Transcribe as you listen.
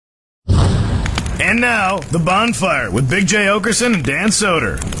And now, The Bonfire with Big J. Oakerson and Dan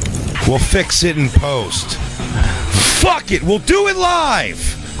Soder. We'll fix it in post. Fuck it, we'll do it live!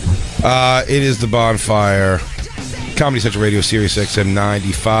 It is The Bonfire. Comedy Central Radio, Sirius XM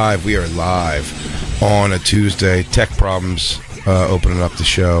 95. We are live on a Tuesday. Tech problems opening up the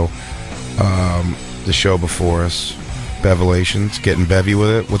show. The show before us. Bevelations. Getting bevy with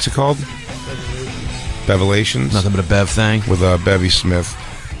it. What's it called? Bevelations. Nothing but a Bev thing. With Bevy Smith.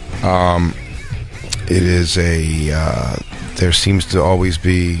 It is there seems to always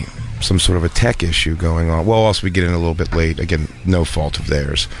be some sort of a tech issue going on. Well, also we get in a little bit late. Again, no fault of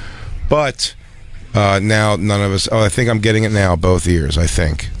theirs. But now none of us... Oh, I think I'm getting it now, both ears, I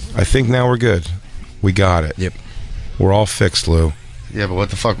think. I think now we're good. We got it. Yep. We're all fixed, Lou. Yeah, but what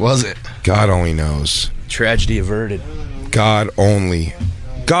the fuck was it? God only knows. Tragedy averted. God only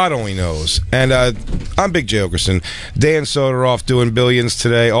knows. And I'm Big J. Oakerson. Dan Soder off doing billions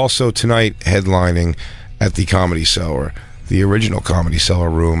today. Also tonight, headlining at the Comedy Cellar, the original Comedy Cellar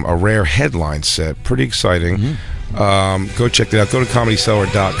room. A rare headline set. Pretty exciting. Go check that out. Go to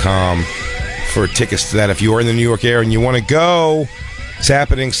ComedyCellar.com for tickets to that. If you are in the New York area and you want to go, it's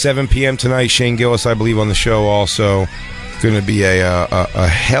happening 7 p.m. tonight. Shane Gillis, I believe, on the show also. Going to be a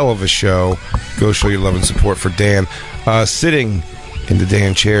hell of a show. Go show your love and support for Dan. Sitting in the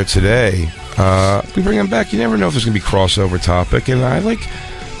Dan chair today, we bring him back. You never know if there's going to be crossover topic, and I like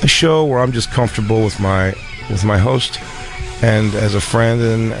a show where I'm just comfortable with my host and as a friend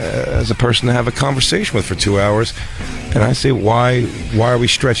and as a person to have a conversation with for 2 hours. And I say, why are we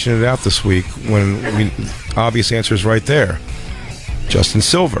stretching it out this week when obvious answer is right there? Justin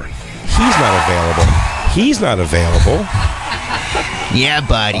Silver. He's not available. Yeah,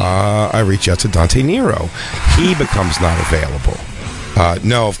 buddy. I reach out to Dante Nero. He becomes not available.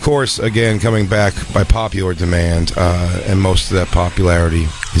 No, of course, again, coming back by popular demand, and most of that popularity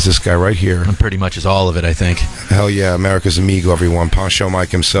is this guy right here. And pretty much is all of it, I think. Hell yeah, America's amigo, everyone. Poncho Mike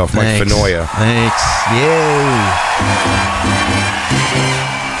himself, Mike Fenoya. Thanks. Yay.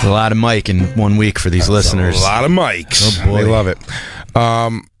 It's a lot of Mike in 1 week for these listeners. A lot of Mikes. Oh, boy. They love it.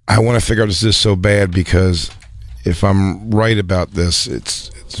 I want to figure out this is so bad because if I'm right about this, it's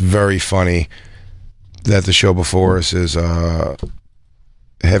very funny that the show before us is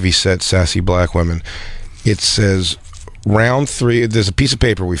heavy set, sassy black women. It says round 3. There's a piece of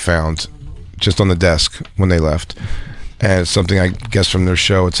paper we found just on the desk when they left, and it's something I guess from their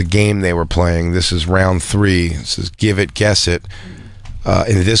show. It's a game they were playing. This is round 3. It says give it, guess it.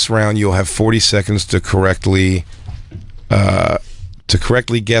 In this round, you'll have 40 seconds to correctly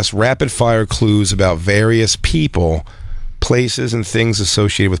guess rapid-fire clues about various people, places, and things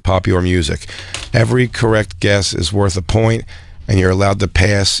associated with popular music. Every correct guess is worth a point, and you're allowed to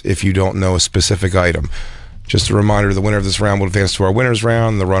pass if you don't know a specific item. Just a reminder, the winner of this round will advance to our winner's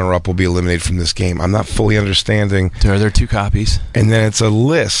round, and the runner-up will be eliminated from this game. I'm not fully understanding. Are there 2 copies? And then it's a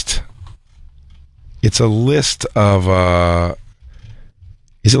list. It's a list of...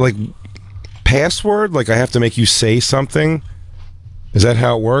 is it like password? Like I have to make you say something? Is that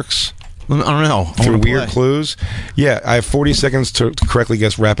how it works? I don't know. Through weird clues? Yeah, I have 40 seconds to correctly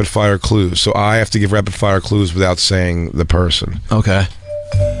guess rapid-fire clues. So I have to give rapid-fire clues without saying the person. Okay.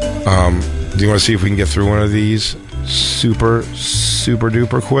 Do you want to see if we can get through one of these super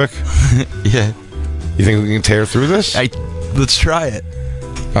duper quick? Yeah. You think we can tear through this? Let's try it.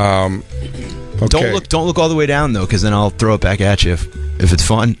 Okay. Don't look all the way down, though, because then I'll throw it back at you if it's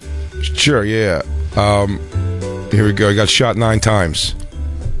fun. Sure, yeah. Here we go. He got shot 9 times.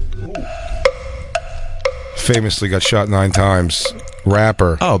 Famously got shot 9 times.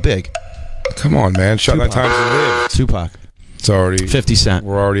 Rapper. Oh, big. Come on, man. Shot Tupac. 9 times and lived. Tupac. It's already... 50 Cent.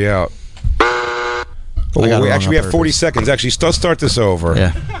 We're already out. We have 40 seconds. Actually, let's start this over.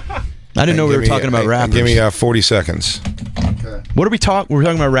 Yeah. I didn't know we were talking about rappers. Give me 40 seconds. Okay. What are we talking? We're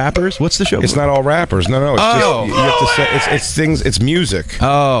talking about rappers? What's the show? It's not all rappers. No. It's just, you have to say, it's things. It's music.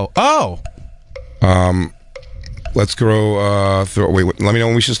 Oh. Let's go through. Wait, let me know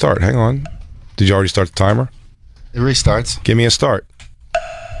when we should start. Hang on. Did you already start the timer? It restarts. Give me a start.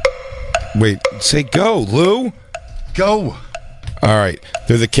 Wait, say go, Lou. Go. All right.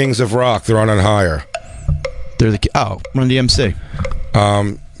 They're the Kings of Rock. They're on higher. Run DMC.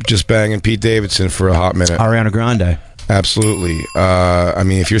 Just banging Pete Davidson for a hot minute. Ariana Grande. Absolutely. I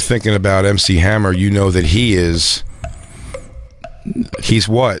mean, if you're thinking about MC Hammer, you know that he's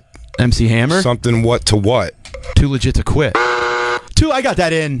what? MC Hammer? Something what to what? Too legit to quit. I got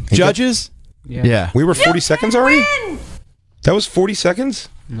that in. Judges? Yeah. We were 40 seconds already? That was 40 seconds?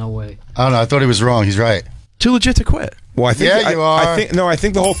 No way. I don't know. I thought he was wrong. He's right. Too legit to quit. Well, I think you are. I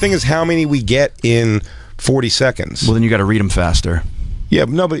think the whole thing is how many we get in 40 seconds. Well, then you got to read them faster. Yeah,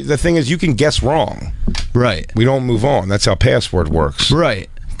 no, but the thing is, you can guess wrong. Right. We don't move on. That's how password works. Right.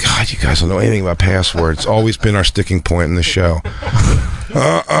 God, you guys don't know anything about passwords. It's always been our sticking point in the show.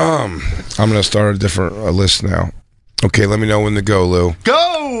 I'm going to start a different list now. Okay, let me know when to go, Lou.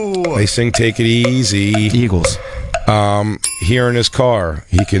 Go! They sing "Take It Easy." Eagles. Here in his car,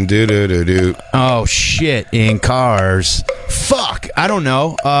 he can do. Oh shit! In cars. Fuck. I don't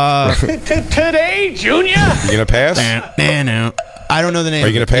know. Today, Junior. You gonna pass? I don't know the name. Are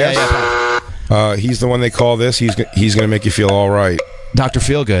you gonna pass? Yeah. He's the one they call this. He's gonna make you feel all right. Dr.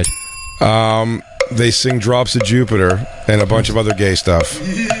 Feelgood. They sing "Drops of Jupiter" and a bunch of other gay stuff.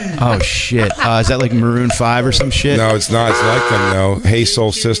 Oh shit! Is that like Maroon 5 or some shit? No, it's not. It's like them though. Hey,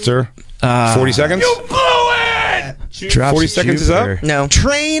 Soul Sister. 40 seconds. You blew it. Drops 40 of seconds Jupiter. is up. No.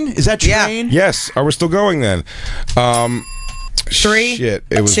 Train? Is that Yeah. Train? Yes. We're still going then. 3, Shit.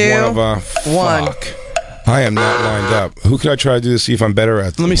 It was 2, one of 1. Fuck. I am not lined up. Who could I try to do to see if I'm better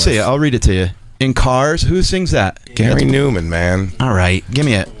at? Let me see. I'll read it to you. In cars, who sings that? Gary Newman, man. All right, give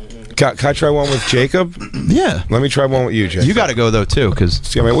me it. Can I try one with Jacob? Yeah. Let me try one with you, Jacob. You got to go though too, because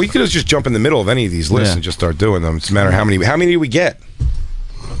See, I mean, well, you could just jump in the middle of any of these lists and just start doing them. It's a matter of how many. How many did we get?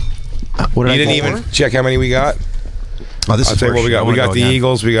 what did You I didn't get? even check how many we got. Oh, this I'll is tell you what we got. We got the Eagles.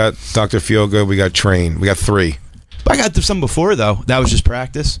 Eagles. We got Dr. Feelgood. We got Train. We got 3. I got some before though. That was just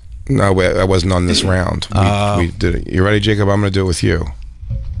practice. No, I wasn't on this round. We did it. You ready, Jacob? I'm going to do it with you.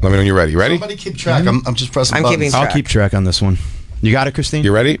 Let me know when you're ready. You ready? Somebody keep track. I'm just pressing I'm buttons. keeping I'll track. keep track on this one. You got it, Christine?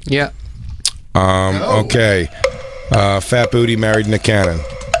 You ready? Yeah. Okay. Fat Booty married Nick Cannon.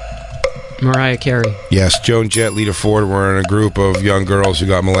 Mariah Carey. Yes, Joan Jett, Lita Ford were in a group of young girls who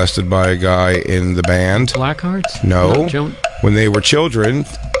got molested by a guy in the band. Blackhearts. No. Joan. When they were children,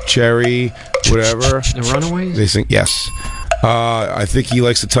 Cherry, whatever. The Runaways. They sing, yes. I think he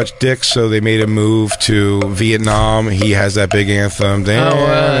likes to touch dicks, so they made him move to Vietnam. He has that big anthem.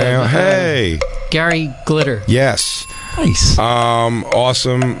 Damn, hey. Gary Glitter. Yes. Nice.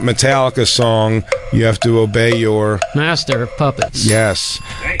 Awesome Metallica song. You have to obey your. Master of Puppets. Yes.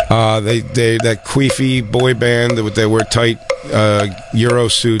 They that queefy boy band that they wear tight Euro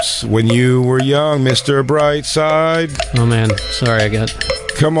suits. When you were young, Mr. Brightside. Oh man, sorry,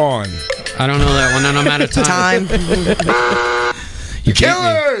 Come on. I don't know that one, and I'm out of time. You beat me.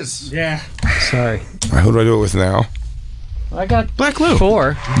 Killers! Yeah. Sorry. All right, who do I do it with now? I got Black Lou.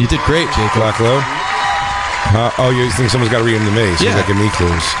 4. You did great, Jacob. Black Lou? Oh, you think someone's got to read them to me? So Yeah. yeah. Give me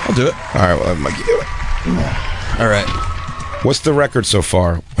clues. I'll do it. All right, well, Mikey, do it. All right. What's the record so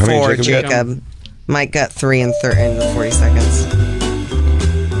far? How many 4, Jacob got? Jacob. Mike got 3 in 40 seconds.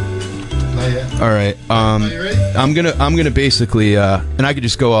 Not yet. All right. You ready? I'm gonna basically and I could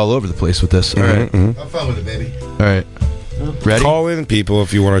just go all over the place with this. All right. Mhm. Have fun with it, baby. All right. Ready? Call in, people,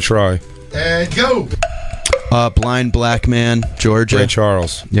 if you want to try. And go! Blind Black Man, Georgia. Ray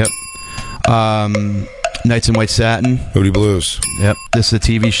Charles, Yep. Knights in White Satin. Hootie Blues, Yep. This is a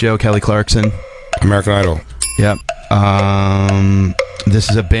TV show. Kelly Clarkson. American Idol, Yep. This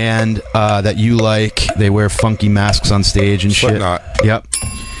is a band that you like. They wear funky masks on stage and shit. Slipknot, Yep.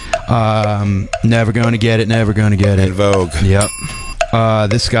 Never gonna get it. Never gonna get In it. Vogue. Yep.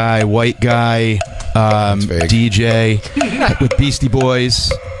 This guy, white guy, vague. DJ with Beastie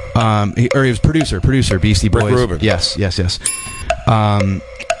Boys. He was producer, Beastie Rick Boys. Rubin. Yes.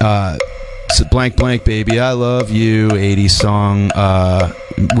 Blank Blank Baby, I Love You, 80s song.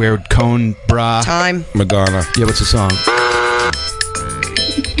 Wear cone bra. Time. Madonna, Yeah, what's the song?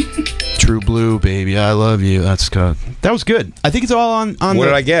 True Blue, Baby, I Love You. That's good. That was good. I think it's all on. What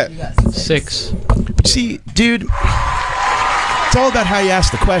did I get? 6. See, dude, it's all about how you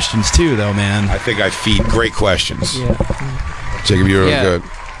ask the questions too, though, man. I think I feed great questions. Yeah. Jacob, you're really Yeah. good.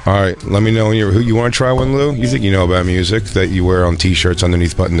 All right, let me know when you're. Who you want to try one, Lou? You think you know about music that you wear on T-shirts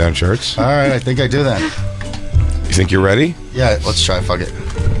underneath button-down shirts? All right, I think I do that. You think you're ready? Yeah, let's try. Fuck it.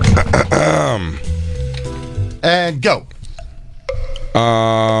 And go.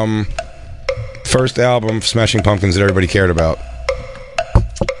 First album, Smashing Pumpkins, that everybody cared about.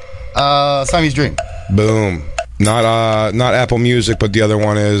 Siamese Dream. Boom. Not Apple Music, but the other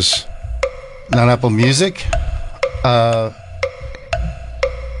one is Not Apple Music. the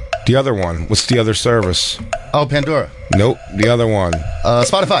other one. What's the other service? Oh, Pandora. Nope, the other one.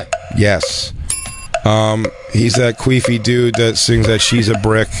 Spotify. Yes. He's that queefy dude that sings that "She's a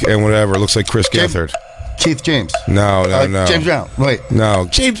Brick" and whatever. Looks like Chris James- Gethard. Keith James. No. James Brown. Wait. No,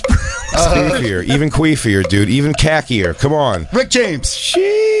 James. queefier, even queefier, dude, even khackier. Come on. Rick James.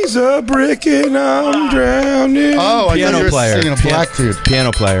 She's a brick and I'm drowning. Oh, I thought Piano you were player. singing a black dude.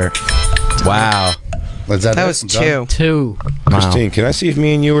 Piano player. Wow. That was 2. 2. Christine, can I see if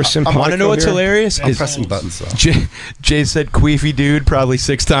me and you are simpatico? Want to know what's here? hilarious? I'm pressing buttons, though. Jay said queefy dude probably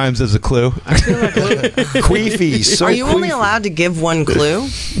 6 times as a clue. Queefy. So Are you only queefy. allowed to give one clue?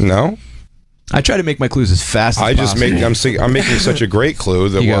 No. I try to make my clues as fast as I just possible. I'm making such a great clue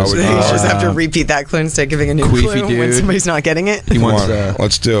that He why goes, would You you just have to repeat that clue instead of giving a new Queefy clue when dude. somebody's not getting it. He Come wants on,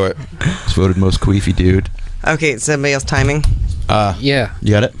 let's do it. voted most queefy dude. Okay, somebody else timing. Yeah.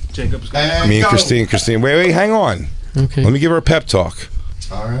 You got it? Me and Christine. Wait, hang on. Okay. Let me give her a pep talk.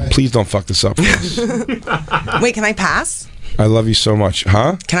 All right. Please don't fuck this up for us. Wait, can I pass? I love you so much.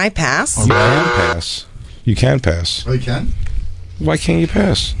 Huh? Can I pass? You can pass. You can pass. Oh, you can? Why can't you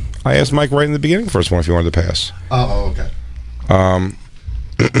pass? I asked Mike right in the beginning, first one, if you wanted to pass. Oh, okay.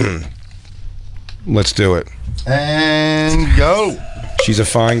 Let's do it. And go. She's a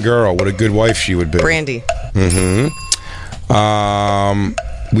fine girl. What a good wife she would be. Brandy.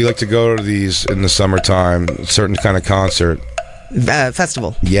 We like to go to these in the summertime, a certain kind of concert.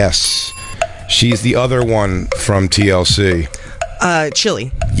 Festival. Yes. She's the other one from TLC.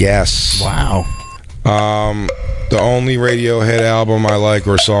 Chili. Yes. Wow. The only Radiohead album I like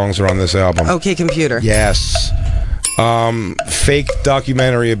or songs are on this album. Okay, computer. Yes. Fake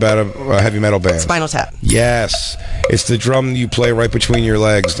documentary about a heavy metal band. Spinal Tap. Yes. It's the drum you play right between your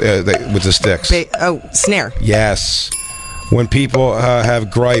legs with the sticks. Snare. Yes. When people have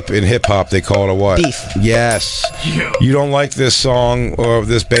gripe in hip hop, they call it a what? Beef. Yes. You don't like this song or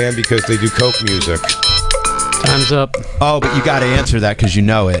this band because they do coke music. Time's up. Oh, but you got to answer that because you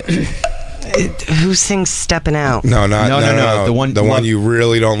know it. Who sings Steppin' Out? No. The one you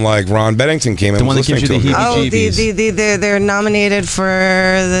really don't like. Ron Bennington came in. The one that gives you the heebie-jeebies. They're nominated for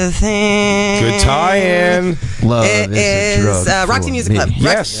the thing. Good tie-in. Love It is a drug is Roxy for Music me. Club.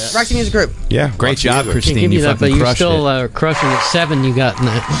 Yes. Roxy Music Group. Yeah. Great job, Can't Christine. give you You that, but fucking you're crushed still it. crushing it. 7 you got in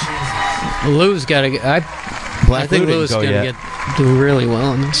that. Lou's got to get... I think Lou Lou's didn't going go to yet. do really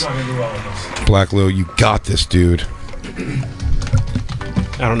well in this. Black Lou, you got this, dude.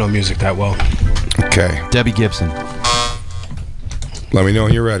 I don't know music that well. Okay. Debbie Gibson. Let me know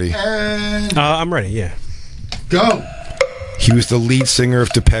when you're ready. And I'm ready, yeah. go. He was the lead singer of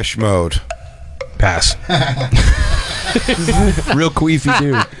Depeche Mode. Pass. Real queefy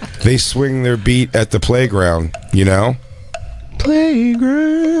dude. They swing their beat at the playground, you know?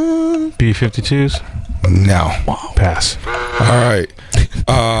 Playground. B-52s? No. Pass. All right.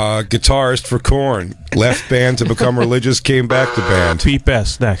 Guitarist for Korn. Left band to become religious, came back to band. Pete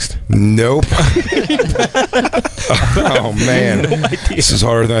Best, next. Nope. Oh, man. This is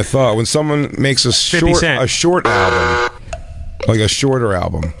harder than I thought. When someone makes a 50 Cent. short album, like a shorter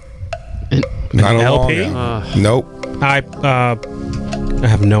album. Not a LP? long album. Nope. I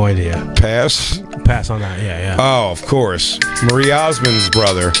have no idea. Pass. Pass on that, yeah. Oh, of course. Marie Osmond's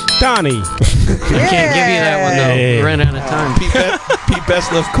brother. Donnie. I can't give you that one, though. Hey. We ran out of time. Pete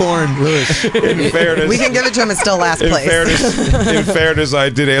Best left Corn. In fairness, We can give it to him. It's still last place. in fairness, I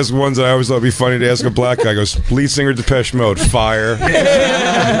did ask ones that I always thought would be funny to ask a black guy. Goes, lead singer Depeche Mode, fire.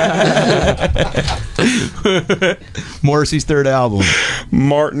 Morrissey's third album.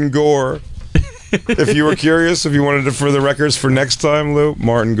 Martin Gore. If you were curious, if you wanted to further records for next time, Lou,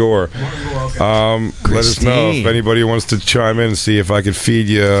 Martin Gore. Let us know if anybody wants to chime in and see if I could feed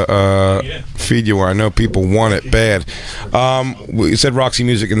you where I know people want it bad. We said Roxy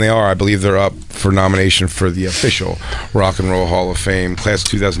Music, and they are. I believe they're up for nomination for the official Rock and Roll Hall of Fame, class of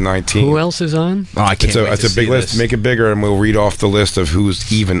 2019. Who else is on? Oh, I can't wait It's to a big see list. this. Make it bigger, and we'll read off the list of who's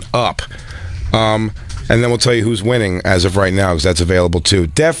even up. And then we'll tell you who's winning as of right now, because that's available too.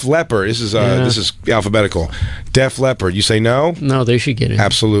 Def Leppard. This is alphabetical. Def Leppard. You say no? No, they should get it.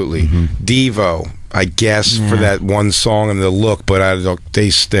 Absolutely. Devo. I guess for that one song and the look, but they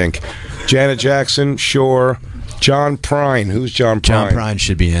stink. Janet Jackson. Sure. John Prine. Who's John Prine? John Prine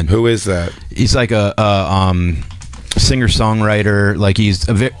should be in. Who is that? He's like a singer-songwriter. Like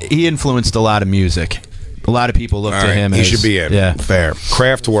he influenced a lot of music. A lot of people look All to right, him he as... should be in. Yeah. Fair.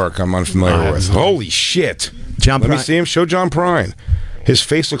 Kraftwerk, I'm unfamiliar with. Holy shit. John Let me Prine- see him. Show John Prine. His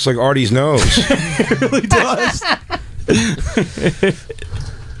face looks like Artie's nose. It really does.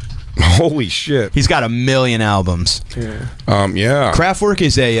 Holy shit. He's got 1 million albums. Yeah. Kraftwerk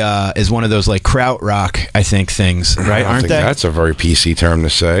is one of those like krautrock, I think, things, right? I don't Aren't think they? That's a very PC term to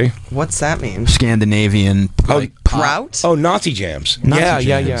say. What's that mean? Scandinavian. Like, Kraut? Oh, Nazi jams. Nazi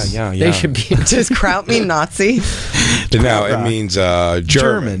yeah. They should be. Does Kraut mean Nazi? No, it means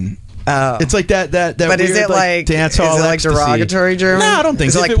German. Oh, Oh. It's like that But weird, is it like dance hall is it like ecstasy. derogatory German? No, I don't think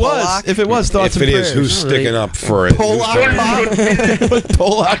Is so. it like Polak? If it was thoughts If and it prayers. is, who's sticking up for it? Polak pop.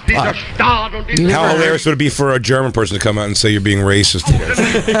 Polak pop. How hilarious would it be for a German person to come out and say you're being racist again?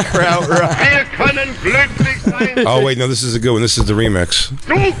 Oh, wait, no, this is a good one. This is the remix.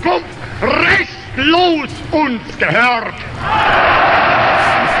 Zukunft restlos uns gehört.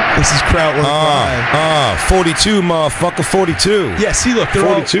 This is Krautwerk live. 42, motherfucker, 42. Yeah, see, look, they're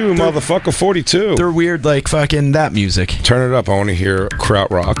 42, motherfucker, 42. They're weird, like fucking that music. Turn it up. I want to hear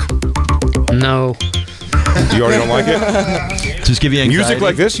Krautrock. No. You already don't like it? Just give you anxiety. Music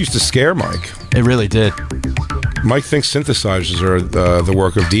like this used to scare Mike. It really did. Mike thinks synthesizers are the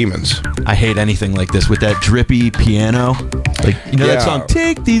work of demons. I hate anything like this with that drippy piano. Like, you know that song,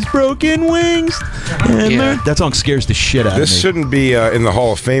 Take These Broken Wings? And that song scares the shit out of me. This shouldn't be in the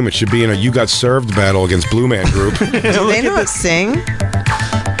Hall of Fame. It should be in a You Got Served battle against Blue Man Group. Do they not sing?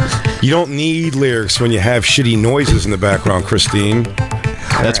 You don't need lyrics when you have shitty noises in the background, Christine.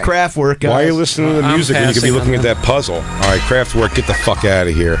 That's Kraftwerk, guys. Why are you listening to the music when you could be looking at that puzzle? All right, Kraftwerk, get the fuck out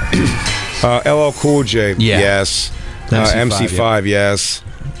of here. LL Cool J, yes. MC5, yes.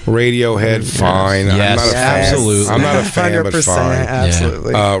 Radiohead, fine. Yes, I'm not a fan. absolutely. I'm not a fan, but 100%, fine.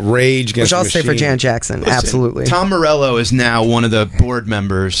 absolutely. Rage Against Which I'll the say for Machine. Janet Jackson, absolutely. Tom Morello is now one of the board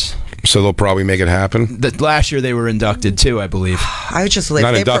members. So they'll probably make it happen. Last year they were inducted too, I believe. I would just like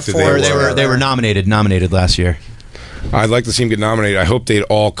Not they inducted, performed. They were nominated last year. I'd like to see them get nominated. I hope they'd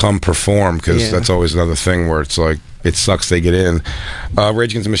all come perform because that's always another thing where it's like it sucks they get in.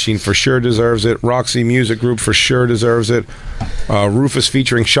 Rage Against the Machine for sure deserves it. Roxy Music Group for sure deserves it. Rufus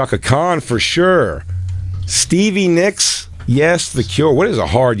featuring Shaka Khan for sure. Stevie Nicks, yes. The Cure. What is a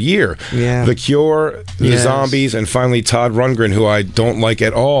hard year? Yeah. The Cure, the Zombies, and finally Todd Rundgren, who I don't like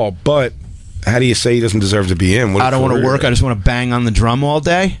at all. But how do you say he doesn't deserve to be in? What I don't want to work. I just want to bang on the drum all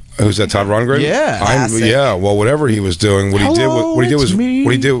day. Who's that? Todd Rundgren? Yeah. Yeah. Well, whatever he was doing, what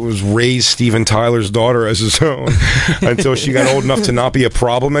he did was raise Steven Tyler's daughter as his own until she got old enough to not be a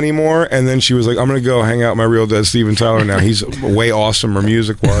problem anymore. And then she was like, "I'm going to go hang out with my real dad, Steven Tyler. Now he's way awesomer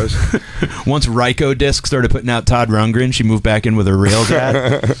music wise." Once Ryko Disc started putting out Todd Rundgren, she moved back in with her real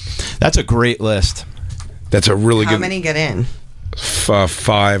dad. That's a great list. That's a really good. How many get in?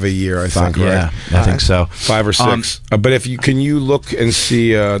 5 a year, I think. Yeah, right? I think so. 5 or 6. But if you look and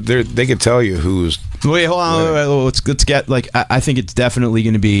see, they could tell you who's. Wait, hold on. Wait, let's get like. I think it's definitely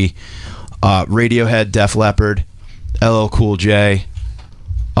going to be Radiohead, Def Leppard, LL Cool J.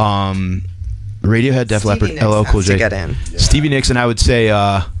 Radiohead, Def Leppard, LL Cool J. Get in. Stevie Nicks, and I would say,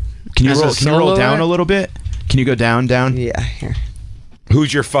 can you roll down a little bit? Can you go down? Yeah. Here.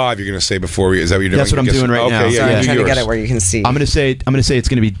 Who's your 5? You're going to say before is that what you're doing? That's what I'm doing right now. Okay, Sorry, yeah, I'm do trying to yours. get it where you can see. I'm gonna say it's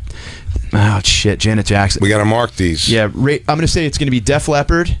gonna be. Oh shit, Janet Jackson. We got to mark these. Yeah, I'm gonna say it's gonna be Def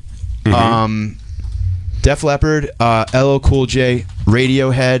Leppard, Def Leppard, LL Cool J,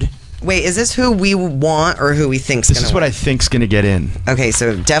 Radiohead. Wait, is this who we want or who we think's This gonna is what win? I think's gonna get in. Okay,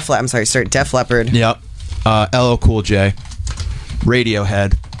 so Def Leppard. Yep. LL Cool J,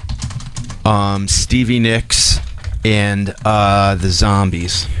 Radiohead, Stevie Nicks, and the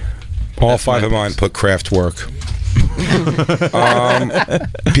Zombies. All 5 of mine put Kraftwerk.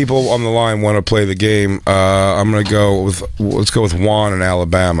 People on the line want to play the game. I'm going to go with. Let's go with Juan in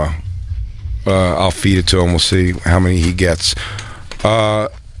Alabama. I'll feed it to him. We'll see how many he gets. Hang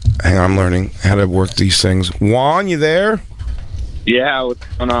on, I'm learning how to work these things. Juan, you there? Yeah, what's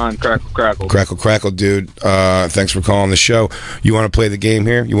going on? Crackle. Crackle, dude. Thanks for calling the show. You want to play the game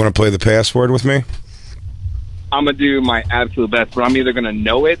here? You want to play the password with me? I'm going to do my absolute best, but I'm either going to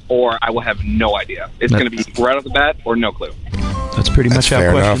know it or I will have no idea. It's going to be right off the bat or no clue. That's pretty much how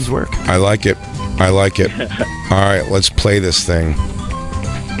fair questions enough. work. I like it. All right, let's play this thing.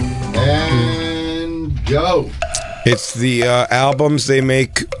 And go. It's the albums they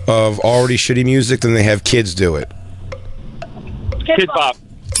make of already shitty music, then they have kids do it. Kid Pop.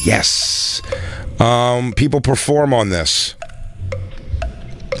 Yes. People perform on this.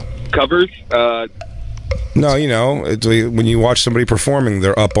 Covers. No, you know, it's when you watch somebody performing,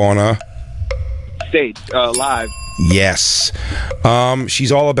 they're up on a Stage. Live. yes.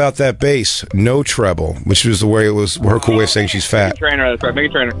 She's all about that bass, no treble, which was the way it was her cool way of saying she's fat. Trainer. That's right.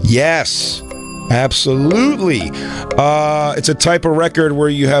 Megan Trainer. Yes, absolutely. It's a type of record where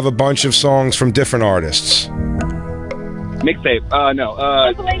you have a bunch of songs from different artists. Mixtape. No.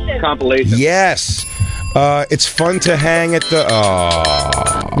 Compilation. Yes. It's fun to hang at the.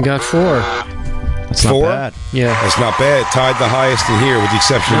 We got 4. That's not 4? bad. Yeah. That's not bad. Tied the highest in here, with the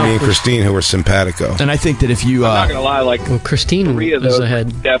exception of me and Christine, who are simpatico. And I think that if you, I'm not gonna lie. Like Well, Christine 3 of is those ahead.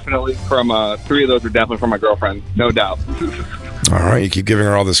 are definitely from 3 of those are definitely from my girlfriend, no doubt. All right, you keep giving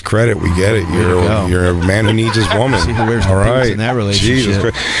her all this credit. We get it. You're a man who needs his woman. See who wears the all boots right. in that relationship. Jesus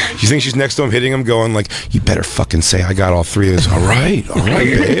Christ. You think she's next to him, hitting him, going like, "You better fucking say I got all three of those." All right,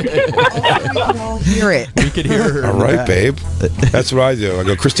 babe. Hear it. We could hear her. All right, babe. That's what I do. I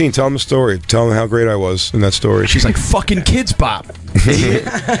go, Christine, tell him the story. Tell him how great I was in that story. She's like, "Fucking kids, Bob."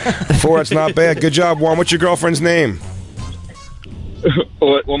 4, that's not bad. Good job, Juan. What's your girlfriend's name?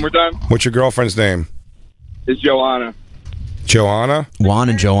 One more time. What's your girlfriend's name? It's Joanna. Joanna? Juan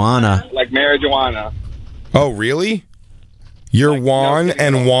and Joanna. Like Mary Joanna. Oh, really? You're Juan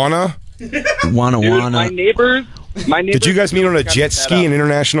and Juana? Wanna. My neighbors. Did you guys meet on a jet ski in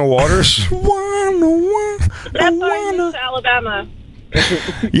international waters? That's why I moved to Alabama.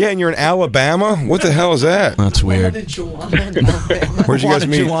 Yeah, and you're in Alabama? What the hell is that? That's weird. Where'd you guys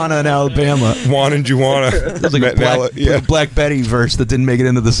meet? Juana in Alabama. Juan and Juana. That's like a Black Betty verse that didn't make it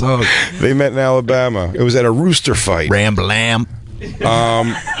into the song. They met in Alabama. It was at a rooster fight. Ram-blam.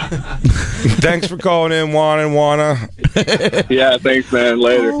 Thanks for calling in, Juan and Juana. Yeah, thanks, man.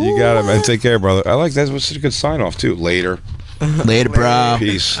 Later. You got it, man. Take care, brother. I like that. Was such a good sign off too. Later. Later, bro.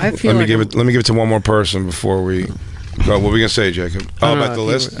 Peace. I Let me give it to one more person before we go. What were we gonna say, Jacob? Oh, about the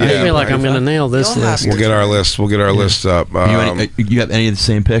list. I feel like I'm going to nail this list. We'll get our list. We'll get our list up. You have any of the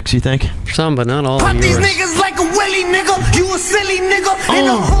same picks, you think? Some, but not all Pop of these yours. niggas like a willy nigga. You a silly nigga.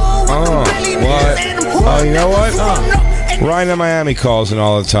 Oh, you know what? Ryan in Miami calls in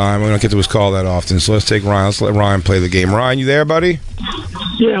all the time. We don't get to his call that often, so let's take Ryan. Let's let Ryan play the game. Ryan, you there, buddy?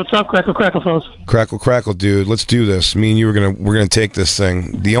 Yeah, what's up, Crackle fellas? Crackle, dude. Let's do this. Me and you we're gonna take this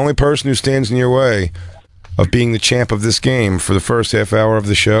thing. The only person who stands in your way of being the champ of this game for the first half hour of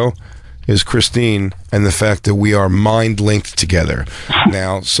the show is Christine, and the fact that we are mind linked together.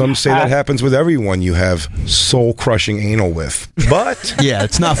 Now, some say that happens with everyone you have soul crushing anal with, but yeah,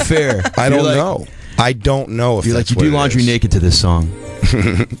 it's not fair. I don't know. I don't know if you're that's like you do laundry naked to this song.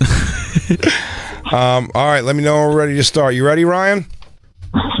 All right, let me know when we're ready to start. You ready, Ryan?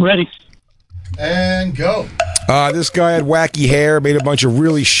 Ready. And go. This guy had wacky hair, made a bunch of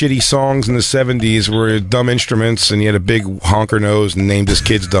really shitty songs in the 70s where dumb instruments, and he had a big honker nose and named his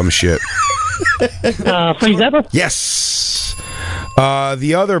kids dumb shit. Frank Zappa? Yes.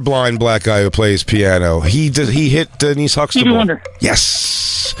 The other blind black guy who plays piano, he hit Denise Huxtable. Stevie Wonder.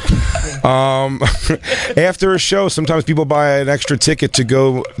 Yes. After a show, sometimes people buy an extra ticket to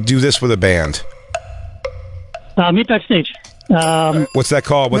go do this with a band. Meet backstage. What's that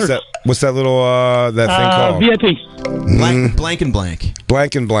called? What's that little that thing called? VIP. Blank and blank.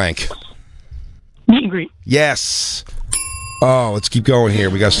 Blank and blank. Meet and greet. Yes. Oh, let's keep going here.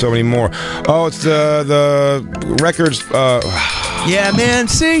 We got so many more. Oh, it's the records. Yeah, man.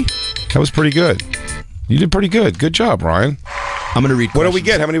 See, that was pretty good. You did pretty good. Good job, Ryan. I'm gonna read. What do we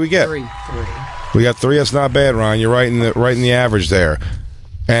get? How many do we get? 3. We got 3. That's not bad, Ryan. You're right in the average there.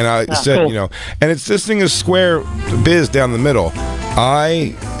 And I said, cool. you know, and this thing is square biz down the middle.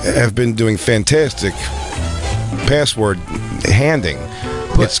 I have been doing fantastic password handing.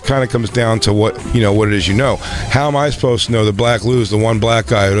 It kind of comes down to what it is. How am I supposed to know that Black Lou's the one black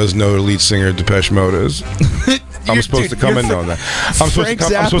guy who doesn't know who the lead singer of Depeche Mode is? I'm supposed to come in knowing that. I'm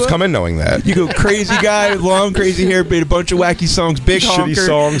supposed to come in knowing that. You go crazy guy with long crazy hair, made a bunch of wacky songs, big shitty honker,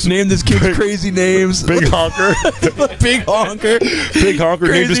 songs, named his kids crazy names, big honker, big honker,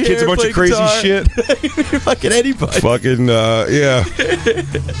 named his kids a bunch of crazy shit. Fucking anybody. Fucking yeah.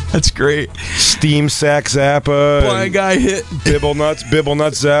 That's great. Steam Sack Zappa. Blind guy hit Bibble Nuts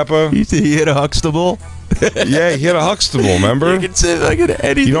Zappa. He hit a Huxtable. Yeah, he hit a Huxtable, remember? You can say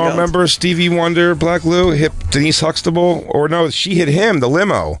anything. You don't else. remember Stevie Wonder, Black Lou, hit Denise Huxtable? Or no, she hit him, the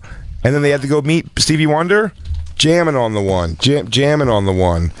limo. And then they had to go meet Stevie Wonder? Jamming on the one. Jamming on the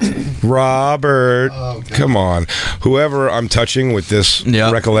one. Robert. Come on. Whoever I'm touching with this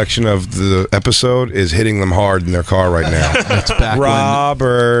recollection of the episode is hitting them hard in their car right now. That's back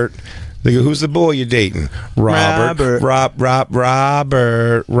Robert. They go, who's the boy you're dating? Robert.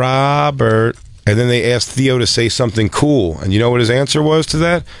 Robert. And then they asked Theo to say something cool. And you know what his answer was to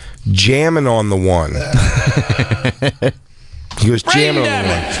that? Jamming on the one. He goes, jamming on the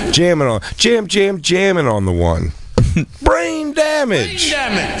one. Jamming on the one. Brain damage.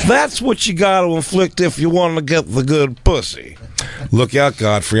 That's what you got to inflict if you want to get the good pussy. Look out,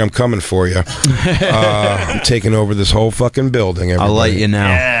 Godfrey. I'm coming for you. I'm taking over this whole fucking building. Everybody. I'll light you now.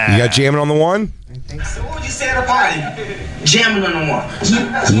 Yeah. You got jamming on the one? What would you say at a party? Jamming on the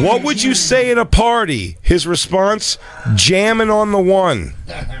one. What would you say at a party? His response, jamming on the one.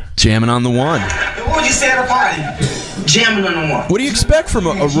 Jamming on the one. What would you say at a party? Jamming on the one. What do you expect from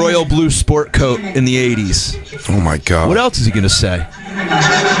a royal blue sport coat in the 80s? Oh, my God. What else is he going to say?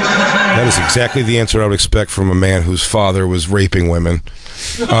 That is exactly the answer I would expect from a man whose father was raping women.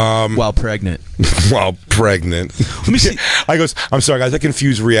 While pregnant. While pregnant. Let me see. I'm sorry, guys, I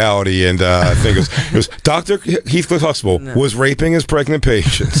confuse reality and thing. He goes, Dr. Heathcliff Huxtable was raping his pregnant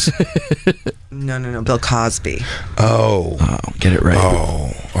patients. No. Bill Cosby. Oh, get it right.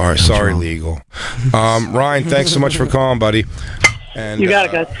 Oh, all right. Sorry, legal. Ryan, thanks so much for calling, buddy. And, You got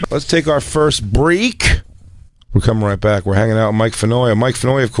it, guys. Let's take our first break. We're coming right back. We're hanging out with Mike Fenoy. Mike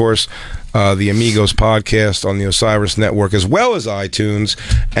Fenoy, of course, the Amigos podcast on the Osiris Network, as well as iTunes.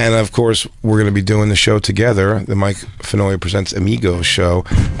 And, of course, we're going to be doing the show together. The Mike Fenoy Presents Amigos show,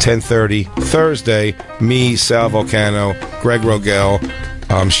 10:30 Thursday. Me, Sal Volcano, Greg Rogel.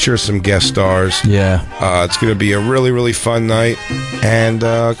 I'm sure some guest stars. Yeah. It's going to be a really, really fun night. And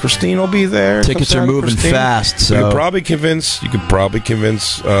Christine will be there. Tickets are moving fast. So you could probably convince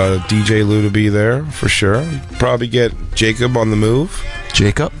DJ Lou to be there for sure. You could probably get Jacob on the move.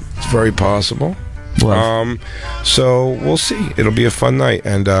 Jacob? It's very possible. Love. So we'll see. It'll be a fun night.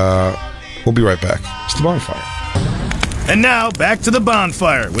 And we'll be right back. It's the Bonfire. And now, back to the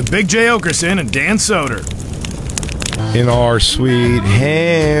Bonfire with Big J. Oakerson and Dan Soder. In our sweet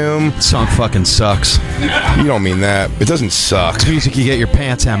hymn. Song fucking sucks. You don't mean that. It doesn't suck. It's music you get your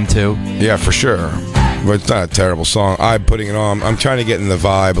pants hemmed to. Yeah, for sure. But it's not a terrible song. I'm putting it on. I'm trying to get in the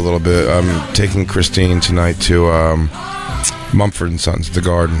vibe a little bit. I'm taking Christine tonight to Mumford & Sons, the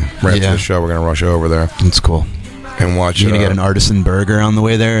Garden. Right after the show, we're going to rush over there. That's cool. And watch. You're going to get an artisan burger on the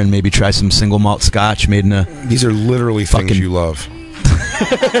way there and maybe try some single malt scotch made in a... These are literally things you love.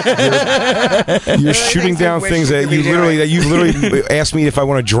 You're shooting down things that you literally asked me if I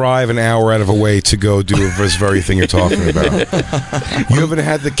want to drive an hour out of a way to go do this very thing you're talking about. You haven't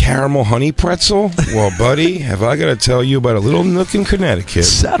had the caramel honey pretzel? Well, buddy, have I got to tell you about a little nook in Connecticut?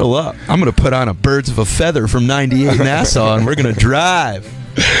 Saddle up. I'm going to put on a Birds of a Feather from 98 Nassau and we're going to drive.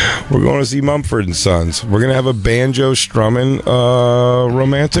 We're going to see Mumford & Sons. We're going to have a banjo strumming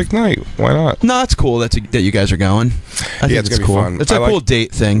romantic night. Why not? No, it's cool that you guys are going. I think it's going to cool. be fun. It's a cool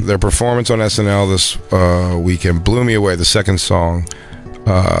date thing. Their performance on SNL this weekend blew me away. The second song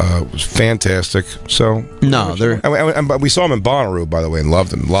was fantastic. So no, we saw them in Bonnaroo, by the way, and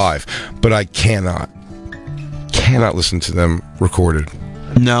loved them live. But I cannot listen to them recorded.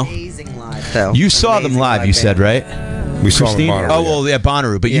 No. Amazing live, though. You saw them live, you said, right? We saw them in Bonnaroo. Oh, well, yeah,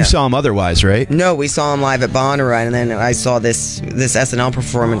 Bonnaroo. But you saw them otherwise, right? No, we saw them live at Bonnaroo, and then I saw this SNL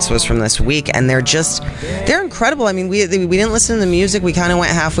performance was from this week, and they're incredible. I mean, we didn't listen to the music. We kind of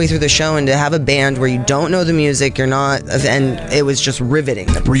went halfway through the show, and to have a band where you don't know the music, and it was just riveting.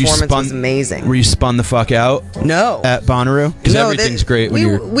 The performance was amazing. Were you spun the fuck out? No. At Bonnaroo? Because everything's great when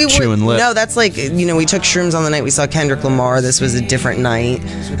you're chewing lip. No, that's like, we took shrooms on the night we saw Kendrick Lamar. This was a different night.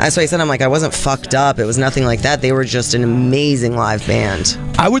 That's why I said, I wasn't fucked up. It was nothing like that. They were just an amazing live band.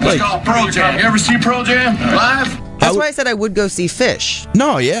 I would like Pearl Jam. You ever see Pearl Jam live? That's why I said I would go see Fish.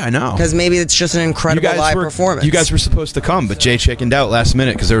 No, yeah, I know. Because maybe it's just an incredible live performance. You guys were supposed to come, but Jay chickened out last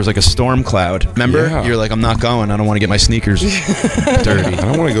minute because there was like a storm cloud. Remember? Yeah. You're like, I'm not going. I don't want to get my sneakers dirty. I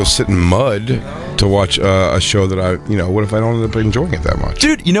don't want to go sit in mud to watch a show that what if I don't end up enjoying it that much?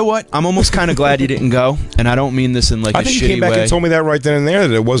 Dude, you know what? I'm almost kind of glad you didn't go, and I don't mean this in like a shitty way. I think you came back and told me that right then and there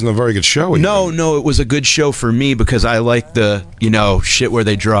that it wasn't a very good show. No, it was a good show for me because I like the, shit where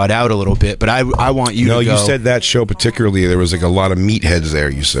they draw it out a little bit, but I want you to go. No, you said that show particularly, there was like a lot of meatheads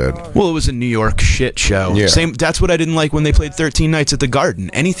there, you said. Well, it was a New York shit show. Yeah. That's what I didn't like when they played 13 Nights at the Garden.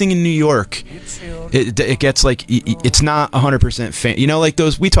 Anything in New York, it gets like, it's not 100% fan. Like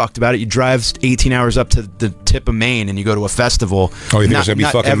those, we talked about it, you drive 18 hours up to the tip of Maine and you go to a festival. Oh, you think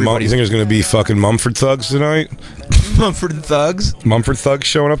there's going to be fucking Mumford Thugs tonight? Mumford Thugs? Mumford Thugs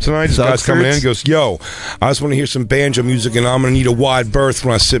showing up tonight. This guy's coming in and goes, yo, I just want to hear some banjo music and I'm going to need a wide berth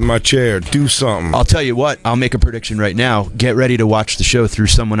when I sit in my chair. Do something. I'll tell you what, I'll make a prediction right now. Get ready to watch the show through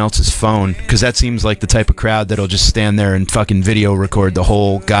someone else's phone because that seems like the type of crowd that'll just stand there and fucking video record the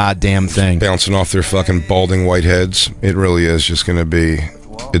whole goddamn thing. Bouncing off their fucking balding white heads. It really is just going to be...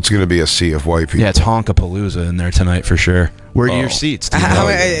 It's going to be a sea of white people. Yeah, it's Honkapalooza in there tonight for sure. Where are your seats?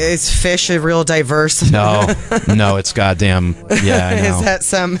 Is Fish a real diverse? No, it's goddamn. Yeah, I know. Is that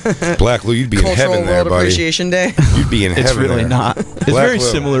some Black Lou? You'd be in heaven there, buddy. Appreciation Day. You'd be in heaven. It's really there. not. It's very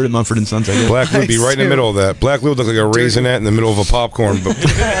similar to Mumford & Sons. I guess. Black Lou would be right in the middle of that. Black Lou would look like a raisinette in the middle of a popcorn.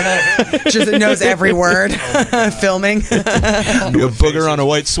 Just knows every word. Filming. A booger on a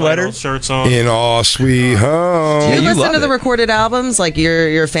white sweater. Shirts on. In all sweet home. Do you listen to the recorded albums? Like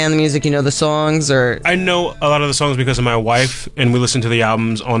you're a fan of the music, you know the songs, or I know a lot of the songs because of my wife, and we listen to the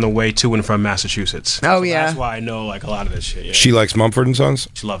albums on the way to and from Massachusetts. Oh, yeah. That's why I know like a lot of this shit. Yeah. She likes Mumford & Sons?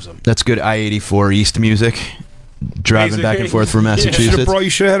 She loves them. That's good I-84 East music. driving back and forth from Massachusetts. You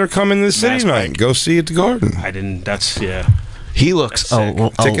should have had her come in the city tonight. Go see at the Garden. I didn't. He looks.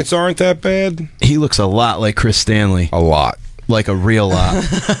 Tickets aren't that bad. He looks a lot like Chris Stanley. A lot. Like a real lot.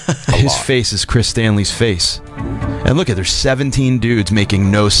 His face is Chris Stanley's face. And look at, there's 17 dudes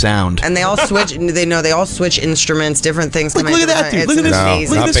making no sound. And they all switch. They all switch instruments, different things. Look at that dude. Look at this.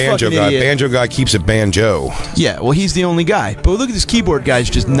 No, not Banjo Guy. Banjo Guy keeps it banjo. Yeah, well, he's the only guy. But look at this keyboard guy's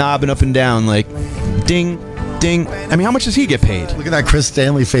just knobbing up and down like, ding, ding. I mean, how much does he get paid? Look at that Chris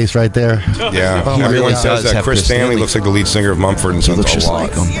Stanley face right there. Yeah, everyone says that Chris Stanley looks like the lead singer of Mumford & Sons. Looks just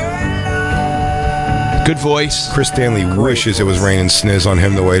like him. Good voice. Chris Stanley wishes it was raining sniz on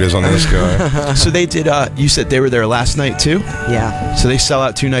him the way it is on this guy. So they did, you said they were there last night too? Yeah. So they sell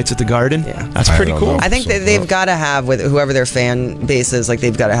out 2 nights at the Garden? Yeah. That's pretty cool. I think they've got to have, with whoever their fan base is, like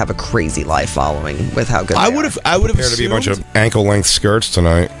they've got to have a crazy live following with how good I would have Appear to be a bunch of ankle-length skirts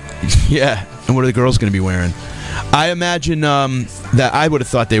tonight. Yeah. And what are the girls going to be wearing? I imagine that I would have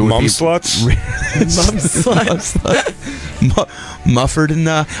thought they would be sluts. Mufford and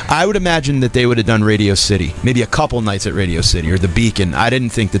I would imagine that they would have done Radio City, maybe a couple nights at Radio City or the Beacon. I didn't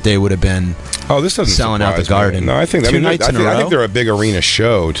think that they would have been. This doesn't selling out the surprise me. Garden. No, I think 2 nights in a row. I think they're a big arena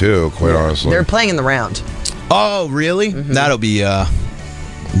show too. Quite honestly, They're playing in the round. Oh, really? Mm-hmm. That'll be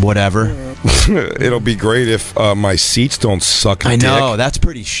whatever. It'll be great if my seats don't suck. I know, that's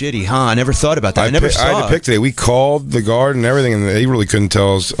pretty shitty, huh? I never thought about that. I never saw I had to pick today. We called the Garden and everything, and they really couldn't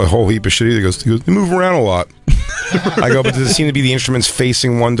tell us a whole heap of shit either. He goes, they move around a lot. I go, but does it seem to be the instruments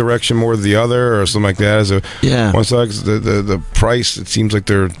facing one direction more than the other, or something like that? Yeah. One side, the price, it seems like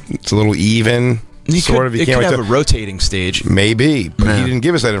it's a little even. It could have a rotating stage. Maybe, but he didn't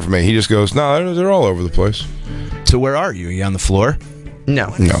give us that information. He just goes, no, they're all over the place. So where are you? Are you on the floor?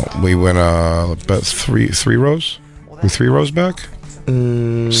 No. We went about three rows. We 3 rows back. 6.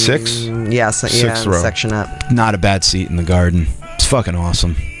 Yes. Sixth row. Section up. Not a bad seat in the Garden. It's fucking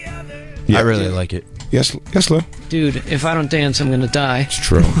awesome. Yeah. I really like it. Yes, Lou. Dude, if I don't dance, I'm gonna die. It's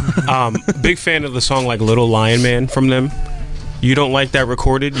true. Big fan of the song like Little Lion Man from them. You don't like that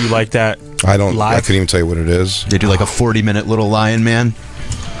recorded? You like that? I don't. Live? I couldn't even tell you what it is. They do like a 40-minute Little Lion Man.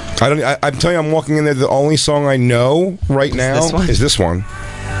 I'm telling you, I'm walking in there. The only song I know right now is this one.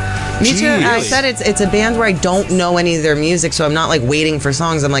 Me too. I said it's a band where I don't know any of their music, so I'm not like waiting for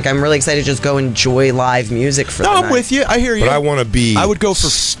songs. I'm really excited to just go enjoy live music for the night. I'm with you. I hear you. But I want to be. I would go for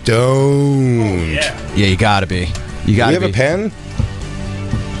stoned. Yeah, you gotta be. You gotta have a pen?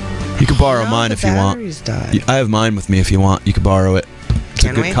 You can borrow mine if you want. I have mine with me if you want. You can borrow it. It's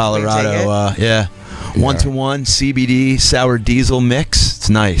a good Colorado. Yeah. 1-to-1 CBD sour diesel mix. It's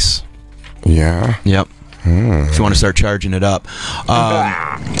nice. Yeah. Yep. If you want to start charging it up.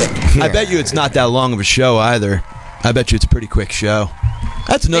 I bet you it's not that long of a show either. I bet you it's a pretty quick show.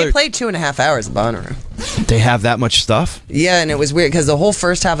 That's another. They played 2.5 hours at Bonnaroo. They have that much stuff? Yeah, and it was weird because the whole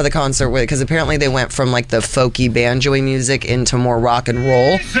first half of the concert, because apparently they went from like the folky banjo music into more rock and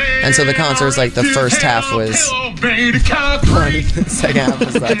roll, and so the concert was like the first half was the second half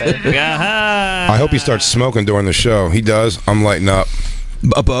was not there. I hope he starts smoking during the show. He does. I'm lighting up.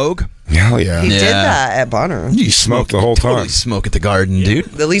 A bogue? Hell yeah. He did that at Bonnaroo. You smoke the whole time. Totally smoke at the Garden, dude.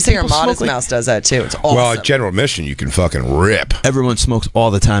 The lead singer Modest Mouse does that too. It's awesome. Well, at General Admission, you can fucking rip. Everyone smokes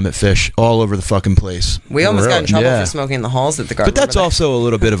all the time at Fish, all over the fucking place. We almost got in trouble for smoking in the halls at the Garden. But that's also a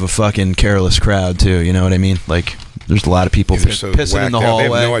little bit of a fucking careless crowd too. You know what I mean? Like, there's a lot of people pissing in the hallway.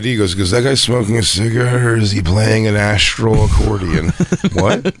 They have no idea. He goes, is that guy smoking a cigar or is he playing an astral accordion?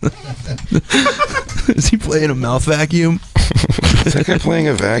 What? Is he playing a mouth vacuum? Is that guy playing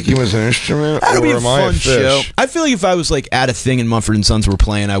a vacuum as an instrument? That'd be a fun show. I feel like if I was like at a thing and Mumford & Sons were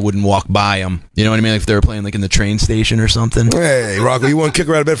playing, I wouldn't walk by them. You know what I mean? Like if they were playing like in the train station or something. Hey, Rocco, you want to kick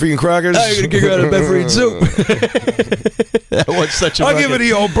her out of bed for eating crackers? I'm going to kick her out of bed for eating soup. That was such a I'll give it to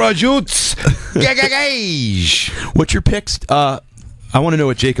you, old brajutes. What's your picks? I want to know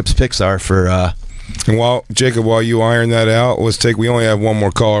what Jacob's picks are for... And while you iron that out, we only have one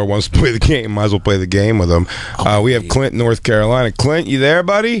more caller who wants to play the game. Might as well play the game with him. We have Clint, North Carolina. Clint, you there,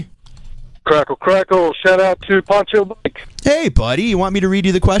 buddy? Crackle, crackle. Shout out to Poncho Blake. Hey, buddy. You want me to read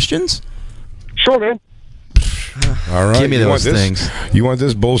you the questions? Sure, man. All right. Give me those things. You want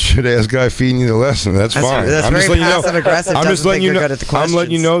this bullshit-ass guy feeding you the lesson. That's fine. That's I'm very just letting passive-aggressive. I'm just letting you know. Good at the I'm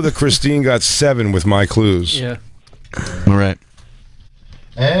letting you know that Christine got 7 with my clues. Yeah. All right.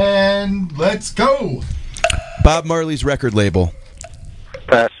 And let's go. Bob Marley's record label.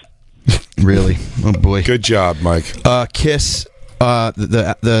 Pass. Really? Oh boy. Good job, Mike. Kiss.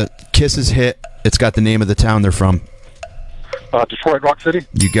 The Kiss's hit. It's got the name of the town they're from. Detroit Rock City.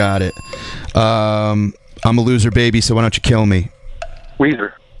 You got it. I'm a loser, baby. So why don't you kill me?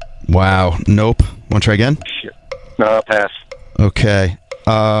 Weezer. Wow. Nope. Want to try again? Shit. No, pass. Okay.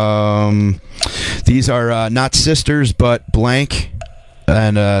 These are not sisters, but blank.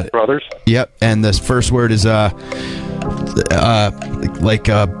 And brothers. Yep. And the first word is fuck.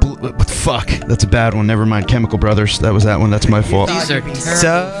 That's a bad one. Never mind. Chemical Brothers. That was that one. That's my fault. These are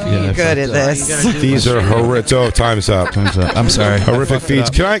so good at this. These are horrific. Oh, time's up. Time's up. I'm sorry. Horrific feats.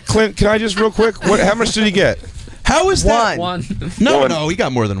 Clint? Can I just real quick? How much did he get? How is that? One. No, he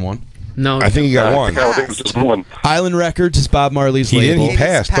got more than one. No, I think he got one. I think it was just one. Island Records is Bob Marley's He label. didn't. He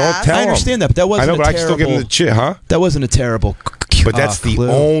passed. Don't tell him. I understand that, but that wasn't. I know, but I terrible, can still give him the chit, huh? That wasn't a terrible. But that's the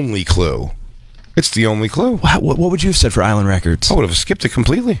only clue. It's the only clue. What would you have said for Island Records? I would have skipped it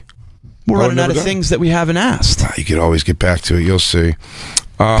completely. We're running out of things that we haven't asked. You could always get back to it. You'll see.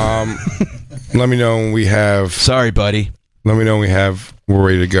 Let me know when we have. Sorry, buddy. Let me know when we're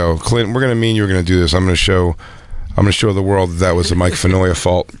ready to go. Clint, we're gonna mean you were gonna do this. I'm gonna show the world that was a Mike Fenoya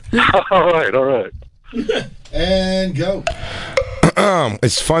fault. All right. And go.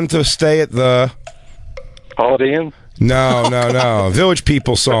 It's fun to stay at the Holiday Inn. No. Village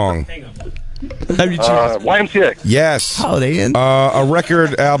People song. YMCA. Yes. Holiday Inn. A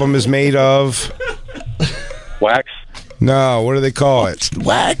record album is made of Wax. No, what do they call it?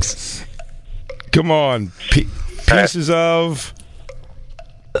 Wax. Come on. Pieces of.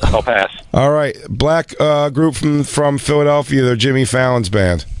 I'll pass. All right. Black group from Philadelphia. They're Jimmy Fallon's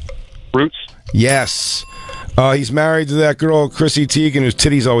band. Roots. Yes. He's married to that girl, Chrissy Teigen, whose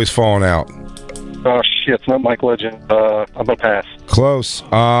titties always falling out. Oh, shit. It's not Mike Legend. I'm going to pass. Close.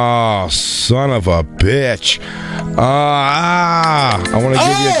 Oh, son of a bitch. I want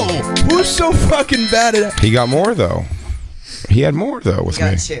to give you... Who's so fucking bad at it? He got more, though. He had more, though, with me.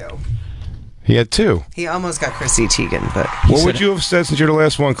 Got two. He had two. He almost got Chrissy Teigen, but... What would you have said, since you're the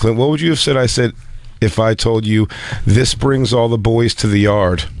last one, Clint? What would you have said? I said, if I told you, this brings all the boys to the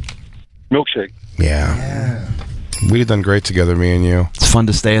yard. Milkshake. Yeah. We'd have done great together, me and you. It's fun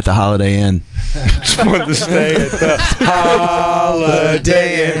to stay at the Holiday Inn. It's fun to stay at the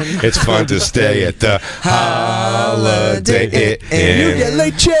Holiday Inn. It's fun to stay at the Holiday Inn. You get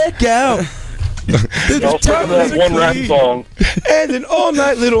late checkout. That one rap song. And an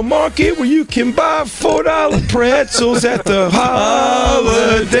all-night little market where you can buy $4 pretzels at the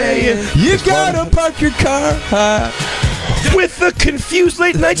Holiday Inn. You gotta park your car high. With a confused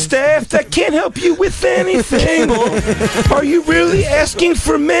late-night staff that can't help you with anything. Are you really asking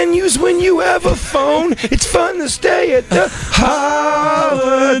for menus when you have a phone? It's fun to stay at the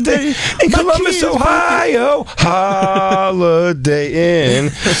Holiday in Columbus, Ohio. Holiday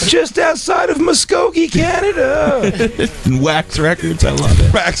Inn, just outside of Muskogee, Canada. Wax Records, I love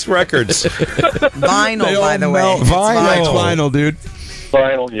it. Wax Records. Vinyl, by the way. Vinyl, dude.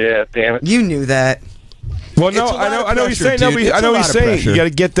 Vinyl, yeah, damn it. You knew that. Well, no, I know what he's saying. I know what he's saying. You got to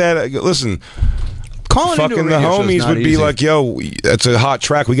get that. Listen, fucking the homies would be like, "Yo, that's a hot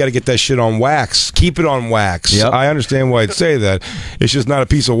track. We got to get that shit on wax. Keep it on wax." Yep. I understand why I'd say that. It's just not a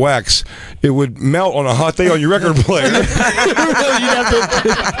piece of wax. It would melt on a hot day on your record player.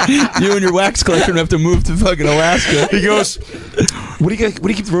 You and your wax collection have to move to fucking Alaska. He goes, "What do you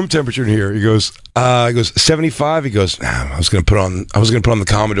keep the room temperature in here?" He goes, 75. He goes, I was gonna put on the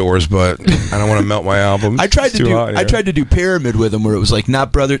Commodores, but I don't want to melt my album. I tried to do Pyramid with him, where it was like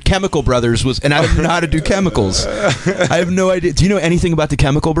not Chemical Brothers was, and I didn't know how to do chemicals. I have no idea. Do you know anything about the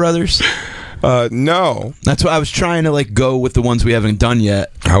Chemical Brothers? No. That's why I was trying to like go with the ones we haven't done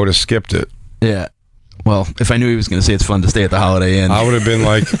yet. I would have skipped it. Yeah. Well, if I knew he was going to say it's fun to stay at the Holiday Inn, I would have been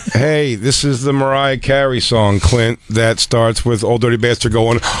like, hey, this is the Mariah Carey song, Clint, that starts with Old Dirty Bastard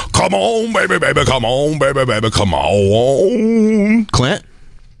going, come on, baby, baby, come on, baby, baby, come on. Clint?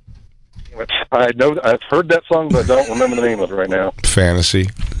 I know I've heard that song, but I don't remember the name of it right now.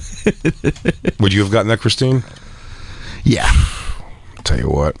 Fantasy. Would you have gotten that, Christine? Yeah. I'll tell you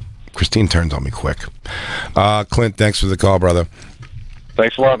what. Christine turns on me quick. Clint, thanks for the call, brother.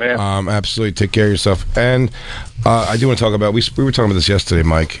 Thanks a lot, man. Absolutely. Take care of yourself. And I do want to talk about, we were talking about this yesterday,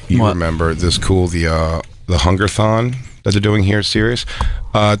 Mike. You remember this cool, the Hungerthon that they're doing here at Sirius?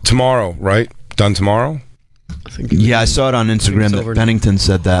 Tomorrow, right? Done tomorrow? I saw it on Instagram that Bennington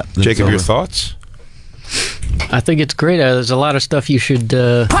said that. Jacob, your thoughts? I think it's great. There's a lot of stuff you should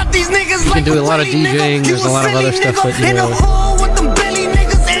you can do a lot of DJing. There's a lot of other stuff that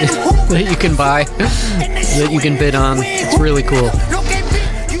that you can buy, that you can bid on. It's really cool.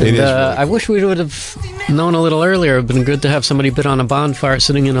 And, I wish we would have known a little earlier. It would have been good to have somebody bid on a bonfire,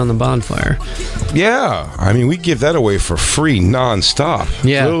 sitting in on the bonfire. Yeah. I mean, we give that away for free nonstop.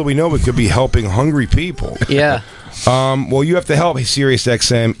 Yeah. Little we know we could be helping hungry people. Yeah. Well, you have to help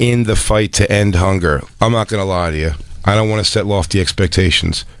SiriusXM in the fight to end hunger. I'm not going to lie to you. I don't want to set lofty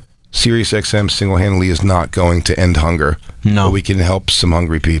expectations. SiriusXM single-handedly is not going to end hunger. No. But we can help some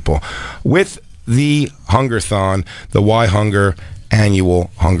hungry people with the Hungerthon, the Why Hunger annual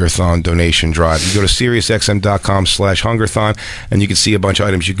Hungerthon donation drive. You go to SiriusXM.com/Hungerthon, and you can see a bunch of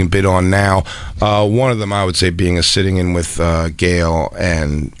items you can bid on now. One of them, I would say, being a sitting in with Gail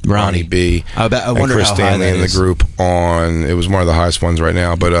and Ronnie B. I wonder Chris how Stanley high that in the is. group on. It was one of the highest ones right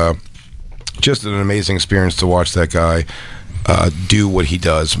now, but just an amazing experience to watch that guy do what he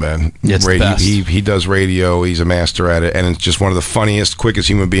does, man. It's the best. He does radio. He's a master at it, and it's just one of the funniest, quickest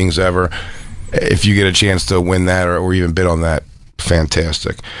human beings ever. If you get a chance to win that or even bid on that,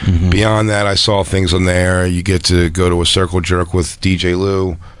 fantastic. Beyond that, I saw things on there. You get to go to a circle jerk with DJ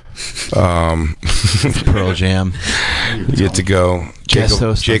Lou. Pearl Jam. You get to go.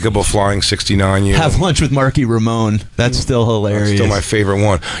 Jacob will flying 69 you. Have lunch with Marky Ramone. That's still hilarious. That's still my favorite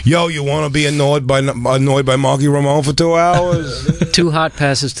one. Yo, you want to be annoyed by Marky Ramone for 2 hours? 2 hot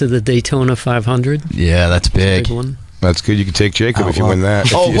passes to the Daytona 500. Yeah, that's big. Big one. That's good. You can take Jacob if you win that.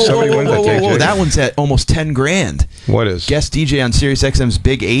 If somebody wins that, take Jacob. That one's at almost 10 grand. What is? Guest DJ on SiriusXM's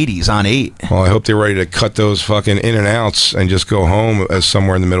Big 80s on 8. Well, I hope they're ready to cut those fucking in and outs and just go home as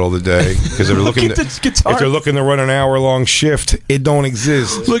somewhere in the middle of the day. Because if they're looking to run an hour-long shift, it don't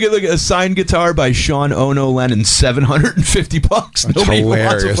exist. Look at a signed guitar by Sean Ono Lennon, $750. That's Nobody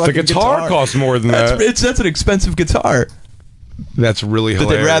hilarious. wants a The fucking guitar costs more than that. That's an expensive guitar. That's really But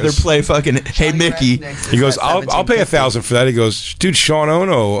hilarious. they'd rather play fucking Hey Mickey. He goes, I'll pay $1,000 for that. He goes, dude, Sean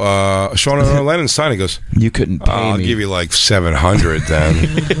Ono Lennon signed. He goes, you couldn't pay I'll me. give you like $700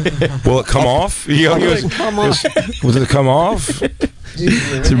 then. Will it come off? He goes, will it come off?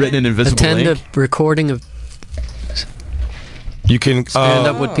 It's written in invisible Attend ink. a recording of You can Stand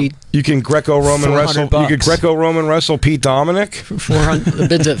Up with Pete. You can Greco-Roman wrestle. $400. You could Greco-Roman wrestle Pete Dominic. 400. The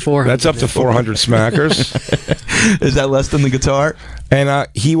bid's at 400. That's up to 400 smackers. Is that less than the guitar? And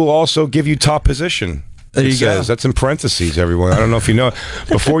he will also give you top position. There you says. go. That's in parentheses, everyone. I don't know if you know.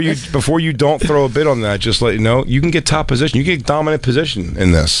 Before you don't throw a bid on that, just let you know, you can get top position. You can get dominant position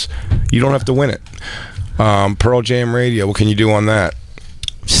in this. You don't have to win it. Pearl Jam Radio, what can you do on that?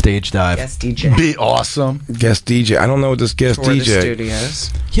 Stage dive. Guest DJ. Be awesome. Guest DJ. I don't know what this guest For the DJ. studios.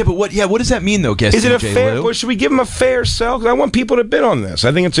 Yeah, but what does that mean though, guest Is it DJ, a fair? Lou? Well, should we give him a fair sell? 'Cause I want people to bid on this.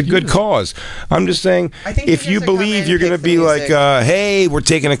 I think it's a good cause. I'm just saying, I think if he you gets to come believe in you're and going to pick the be like, music. hey, we're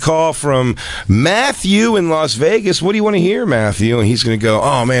taking a call from Matthew in Las Vegas. What do you want to hear, Matthew? And he's going to go,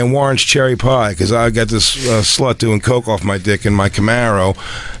 oh man, Warren's cherry pie because I got this slut doing coke off my dick in my Camaro.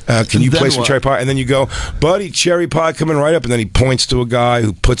 Can you Then play some what? cherry pie? And then you go, buddy, cherry pie coming right up. And then he points to a guy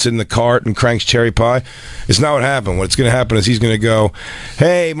who puts it in the cart and cranks cherry pie. It's not what happened. What's going to happen is he's going to go,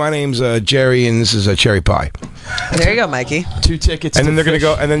 hey, my name's Jerry, and this is a cherry pie. There you go, Mikey. 2 tickets. And then to they're going to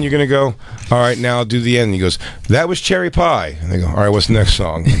Fish. go, and then you're going to go, all right, now I'll do the end. And he goes, that was cherry pie. And they go, all right, what's the next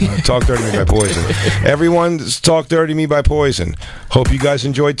song? Talk Dirty to Me by Poison. Everyone's Talk Dirty to Me by Poison. Hope you guys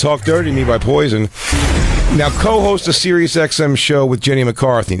enjoyed Talk Dirty to Me by Poison. Now, co-host a SiriusXM show with Jenny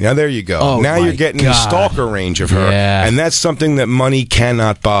McCarthy. Now, there you go. Oh, now my you're getting the God. stalker range of her. Yeah. And that's something that money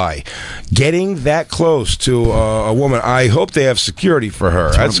cannot buy. Getting that close to a woman, I hope they have security for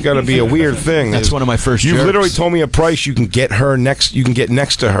her. That's got to be a weird thing. That's one of my first You jokes. literally told me a price you can get her next. You can get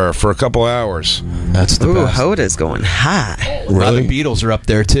next to her for a couple hours. That's the Ooh, best. Hoda's going high. A lot of the Beatles are up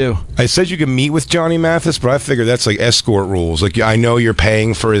there too. I said you can meet with Johnny Mathis, but I figured that's like escort rules. Like, I know you're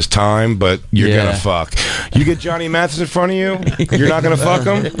paying for his time, but you're Yeah. gonna fuck. You get Johnny Mathis in front of you, you're not gonna fuck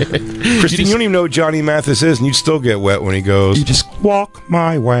him. Christine, you don't even know who Johnny Mathis is, and you still get wet when he goes. You just walk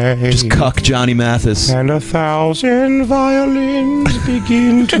my way, just cuck Johnny Mathis. and 1,000 violins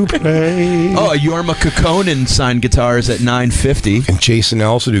begin to play. Oh, Jorma Kokkonen signed guitars at $950. And Jason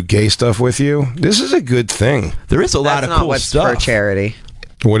Ellis will do gay stuff with you. This is a good thing. There is a lot That's of not cool what's stuff. for charity.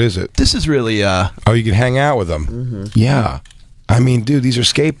 What is it? This is really Oh, you can hang out with them. Mm-hmm. Yeah. I mean, dude, these are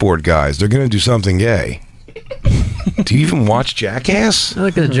skateboard guys. They're going to do something gay. Do you even watch Jackass? I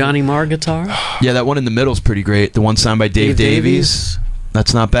like the Johnny Marr guitar. yeah, that one in the middle is pretty great. The one signed by Dave Davies.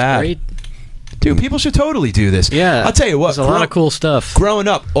 That's not bad. Great. Dude, people should totally do this. Yeah. I'll tell you what. There's a lot of cool stuff. Growing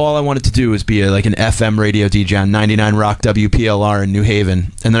up, all I wanted to do was be like an FM radio DJ on 99 Rock WPLR in New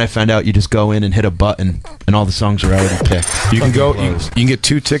Haven. And then I found out you just go in and hit a button, and all the songs are already picked. You can go. You can get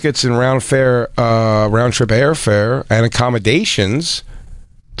 2 tickets and round trip airfare and accommodations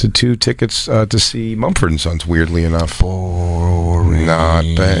to 2 tickets to see Mumford and Sons. Weirdly enough, boring. Not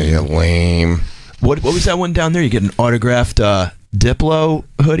bad. Lame. What was that one down there? You get an autographed Diplo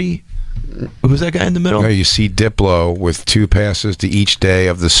hoodie. Who's that guy in the middle? No, you see Diplo with 2 passes to each day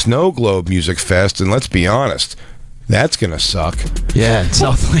of the Snow Globe Music Fest, and let's be honest, that's gonna suck. Yeah, in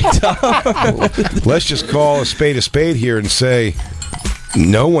South Lake Tahoe. Let's just call a spade here and say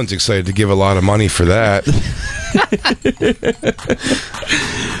No one's excited to give a lot of money for that.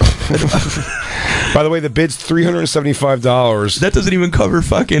 By the way, the bid's $375. That doesn't even cover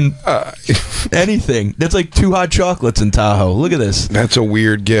fucking anything. That's like 2 hot chocolates in Tahoe. Look at this. That's a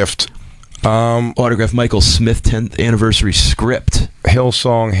weird gift. Autograph Michael Smith 10th anniversary script.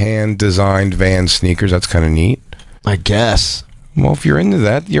 Hillsong hand-designed Van sneakers. That's kind of neat. I guess. Well, if you're into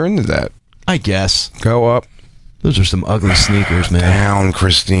that, you're into that. I guess. Go up. Those are some ugly sneakers, man. Down,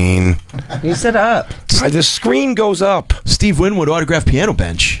 Christine. You said up. The screen goes up. Steve Winwood autographed piano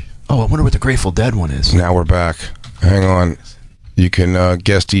bench. Oh, I wonder what the Grateful Dead one is. Now we're back. Hang on. You can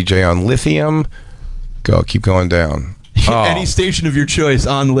guest DJ on Lithium. Go. Keep going down. Any station of your choice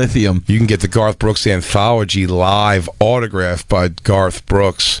on Lithium. You can get the Garth Brooks Anthology live autographed by Garth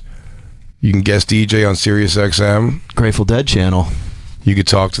Brooks. You can guest DJ on Sirius XM. Grateful Dead channel. You could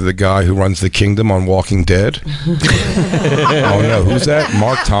talk to the guy who runs the kingdom on Walking Dead. Oh no, who's that?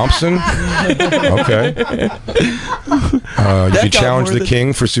 Mark Thompson? Okay. You can challenge the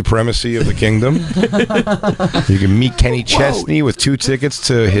king for supremacy of the kingdom. You can meet Kenny Chesney with 2 tickets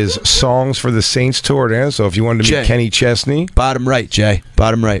to his Songs for the Saints tour. Dan. So if you wanted to meet Kenny Chesney, bottom right, Jay.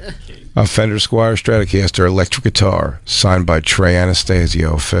 Bottom right. A Fender Squier Stratocaster electric guitar signed by Trey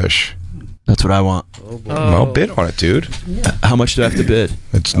Anastasio Fish. That's what I want. Well, bid on it, dude. How much do I have to bid?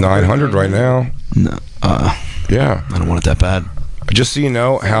 It's $900 right now. No. Yeah. I don't want it that bad. Just so you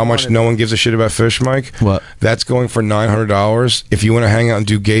know how much no one gives a shit about Fish, Mike. What? That's going for $900. If you want to hang out and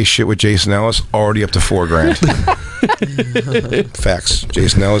do gay shit with Jason Ellis, already up to $4,000. Facts.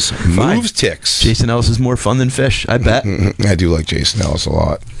 Jason Ellis moves ticks. Jason Ellis is more fun than Fish, I bet. I do like Jason Ellis a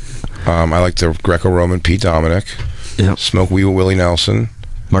lot. I like the Greco-Roman Pete Dominic. Yep. Smoke Weed with Willie Nelson.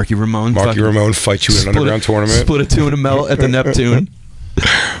 Marky Ramone fights you in an underground tournament. Split a 2 and a melt at the Neptune.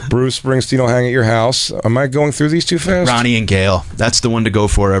 Bruce Springsteen will hang at your house. Am I going through these too fast? Ronnie and Gail. That's the one to go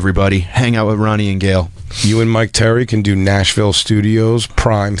for, everybody. Hang out with Ronnie and Gail. You and Mike Terry can do Nashville Studios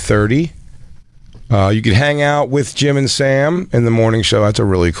Prime 30. You could hang out with Jim and Sam in the morning show. That's a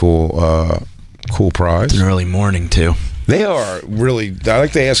really cool prize. It's an early morning, too. They are really. I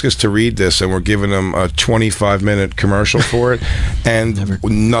like they ask us to read this, and we're giving them a 25-minute commercial for it, and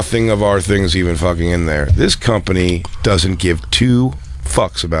nothing of our things even fucking in there. This company doesn't give 2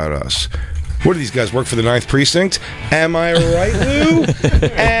 fucks about us. What do these guys work for the 9th Precinct? Am I right, Lou?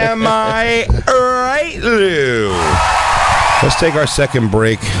 Am I right, Lou? Let's take our second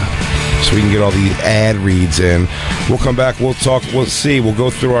break so we can get all the ad reads in. We'll come back, we'll talk, we'll see, we'll go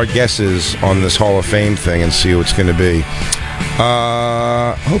through our guesses on this Hall of Fame thing and see what it's going to be.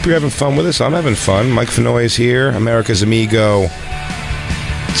 Hope you're having fun with us. I'm having fun. Mike Fenoy is here, America's Amigo.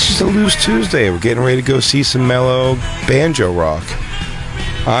 It's just a loose Tuesday. We're getting ready to go see some mellow banjo rock.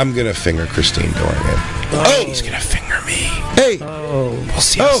 I'm going to finger Christine during it. Oh! She's going to finger me. Hey! We'll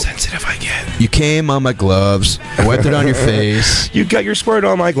see how sensitive I get. You came on my gloves. I wiped it on your face. You got your squirt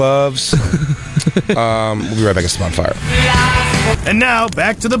on my gloves. We'll be right back at Bonfire. And now,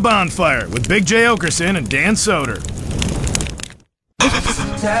 back to the Bonfire with Big J. Oakerson and Dan Soder.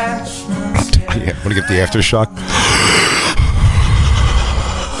 Yeah, want to get the aftershock?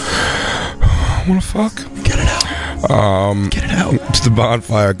 Want to fuck? Get it out. Get it out. It's the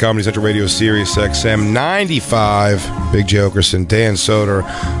Bonfire, Comedy Central Radio, Sirius XM 95. Big J. Oakerson, Dan Soder,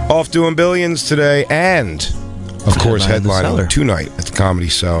 off doing billions today, and of course headlining tonight at the Comedy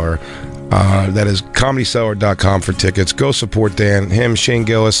Cellar. That is comedycellar.com for tickets. Go support Dan, him, Shane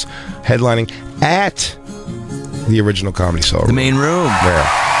Gillis, headlining at the original Comedy Cellar. The main room. There.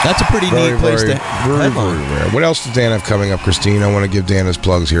 That's a pretty neat place to headline. Very rare. What else does Dan have coming up, Christine? I want to give Dan his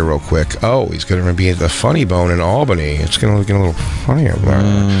plugs here real quick. Oh, he's going to be at the Funny Bone in Albany. It's going to get a little funny up there.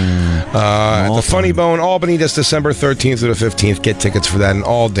 At the Funny Bone, Albany, that's December 13th to the 15th. Get tickets for that and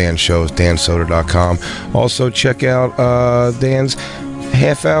all Dan's shows, dansoder.com. Also, check out Dan's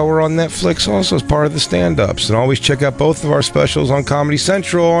half hour on Netflix also as part of the stand-ups. And always check out both of our specials on Comedy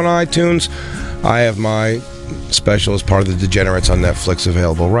Central on iTunes. I have my special as part of the Degenerates on Netflix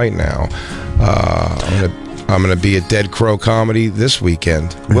available right now. I'm gonna be at Dead Crow Comedy this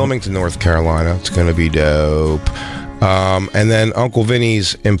weekend, Wilmington, North Carolina. It's gonna be dope. And then Uncle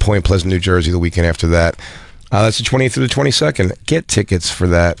Vinny's in Point Pleasant, New Jersey the weekend after that. That's the 20th through the 22nd. Get tickets for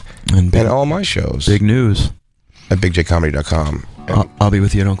that and all my shows. Big news at bigjcomedy.com. I'll be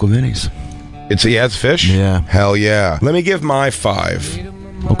with you at Uncle Vinny's. It's Fish? Yeah. Hell yeah. Let me give my 5.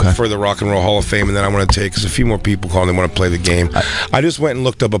 Okay. For the Rock and Roll Hall of Fame, and then I want to take, because a few more people call and they want to play the game. I just went and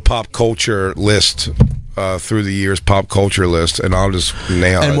looked up a pop culture list through the years pop culture list, and I'll just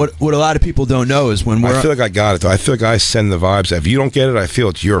nail it. And what a lot of people don't know is when I feel like I got it, though. I feel like I send the vibes. If you don't get it, I feel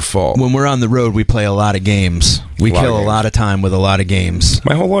it's your fault. When we're on the road, we play a lot of games. We kill a lot of time with a lot of games.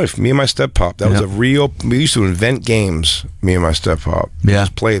 My whole life, me and my step-pop. That was a real... We used to invent games, me and my step-pop. Yeah.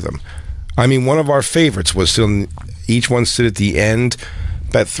 Just play them. I mean, one of our favorites was still... Each one sit at the end,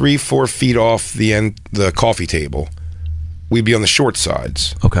 about 3-4 feet off the end, the coffee table. We'd be on the short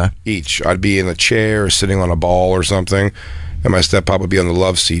sides. Okay. Each. I'd be in a chair or sitting on a ball or something, and my step-pop would be on the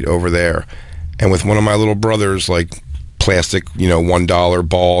love seat over there. And with one of my little brothers, like plastic, $1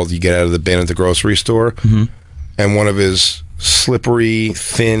 ball you get out of the bin at the grocery store, and one of his slippery,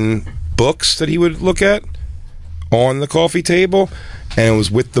 thin books that he would look at on the coffee table, and it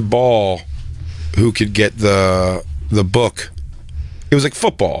was with the ball who could get the book. It was like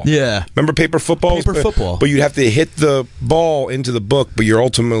football. Yeah. Remember paper footballs? Paper football. But you'd have to hit the ball into the book, but you're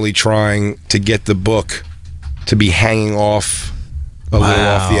ultimately trying to get the book to be hanging off a little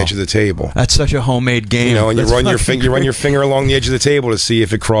off the edge of the table. That's such a homemade game. And you run your finger along the edge of the table to see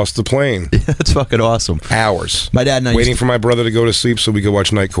if it crossed the plane. Yeah, that's fucking awesome. Hours. My dad and I waiting for my brother to go to sleep so we could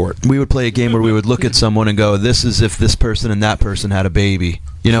watch Night Court. We would play a game where we would look at someone and go, "This is if this person and that person had a baby."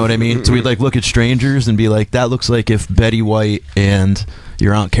 You know what I mean? So we'd look at strangers and be like, "That looks like if Betty White and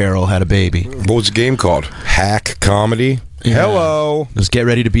your Aunt Carol had a baby." What was the game called? Hack comedy. Yeah. Hello. Just get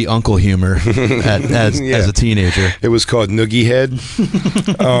ready to be Uncle Humor as a teenager. It was called Noogie Head.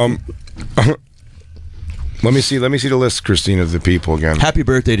 Let me see the list, Christina, of the people again. Happy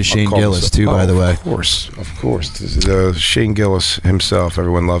birthday to Shane Gillis too, by the way. Of course. This is Shane Gillis himself.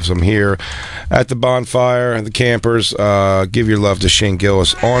 Everyone loves him here at the Bonfire. The campers, give your love to Shane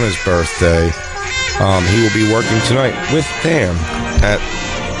Gillis on his birthday. He will be working tonight with Dan at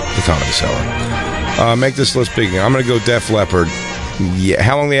the Comedy Cellar. Make this list big. I'm going to go Def Leppard. Yeah.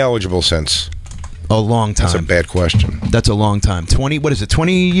 How long they eligible since? A long time. That's a bad question. That's a long time. 20, what is it,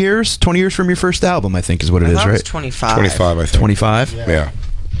 20 years? 20 years from your first album, I think is what it is, right? It's 25. 25, I think. 25? Yeah.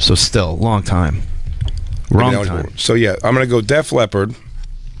 So still, long time. Wrong time. So yeah, I'm going to go Def Leppard,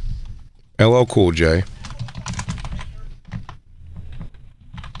 LL Cool J.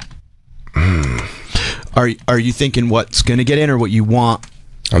 Are you thinking what's going to get in or what you want?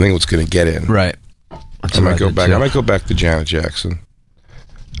 I think what's going to get in. Right. I might go back. I might go back to Janet Jackson.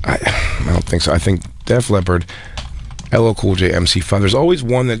 I don't think so. I think Def Leppard, LL Cool J, MC5. There's always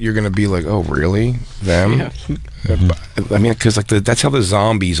one that you're going to be like, oh, really? Them? Yeah. I mean, because that's how the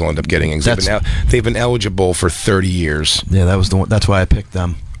Zombies will end up getting. They've been eligible for 30 years. Yeah, that was the one. That's why I picked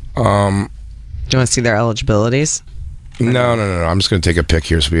them. Do you want to see their eligibilities? No. I'm just going to take a pick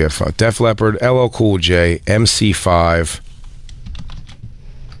here so we have fun. Def Leppard, LL Cool J, MC5.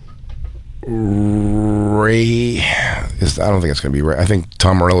 Ray, I don't think it's going to be Ray. I think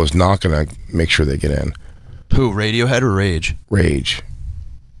Tom Morello's not going to make sure they get in. Who, Radiohead or Rage? Rage.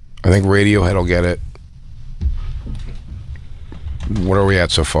 I think Radiohead will get it. What are we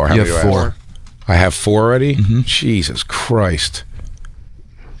at so far? How you many have do I 4. have? I have 4 already? Mm-hmm. Jesus Christ.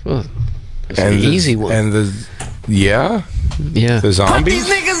 Well, that's an easy one. And the... Yeah? Yeah. The Zombies?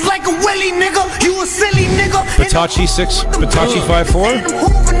 These niggas like a willy nigga, you a silly nigga. Batachi 6, Batachi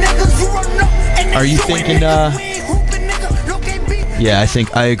 5-4? Are you thinking, yeah, I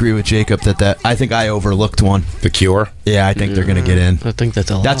think I agree with Jacob that I think I overlooked one. The Cure? Yeah, I think they're going to get in. I think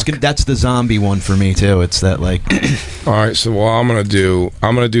that's a lock. That's the zombie one for me, too. It's that, like... All right, so what I'm going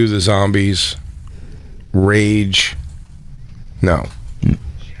to do the Zombies, Rage... No.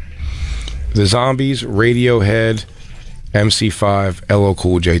 The Zombies, Radiohead, MC5, LL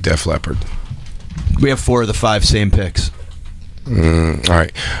Cool J, Def Leppard. We have 4 of the 5 same picks. All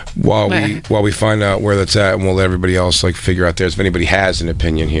right. While we find out where that's at, and we'll let everybody else figure out theirs. If anybody has an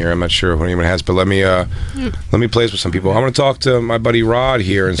opinion here, I'm not sure if anyone has, but let me play this with some people. I'm going to talk to my buddy Rod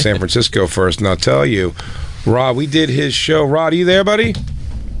here in San Francisco first, and I'll tell you, Rod, we did his show. Rod, are you there, buddy?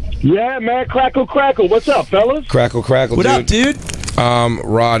 Yeah, man. Crackle, crackle. What's up, fellas? Crackle, crackle. What up, dude?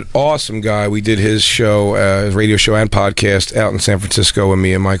 Rod, awesome guy. We did his show, his radio show and podcast out in San Francisco, and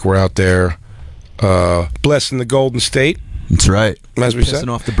me and Mike were out there blessing the Golden State. That's right. As we said. Pissing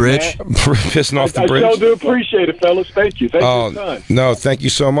off the bridge. Pissing off the bridge. I sure do appreciate it, fellas. Thank you. Thank you for your time. No, thank you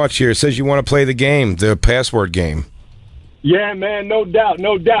so much here. It says you want to play the game, the password game. Yeah, man, no doubt,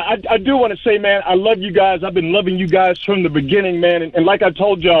 no doubt. I do want to say, man, I love you guys. I've been loving you guys from the beginning, man. And like I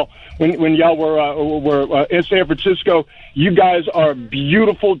told y'all when y'all were in San Francisco, you guys are a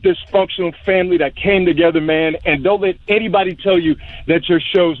beautiful, dysfunctional family that came together, man. And don't let anybody tell you that your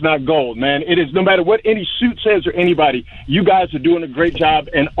show's not gold, man. It is, no matter what any suit says or anybody, you guys are doing a great job.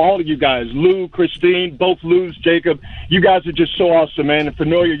 And all of you guys, Lou, Christine, both Lou's, Jacob, you guys are just so awesome, man. And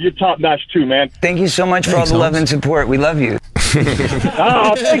Fenoria, you're top-notch too, man. Thank you so much for all the love and support. We love you.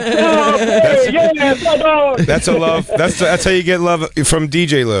 Oh, thanks. Oh, That's a love. That's how you get love from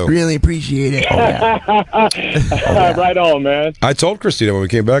DJ Lou. Really appreciate it. Right on, man. I told Christina when we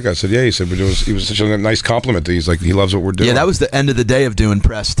came back. I said, "Yeah." He said, "He was such a nice compliment. That he's like he loves what we're doing." Yeah, that was the end of the day of doing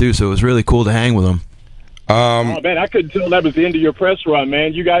press too, so it was really cool to hang with him. Oh man, I couldn't tell that was the end of your press run,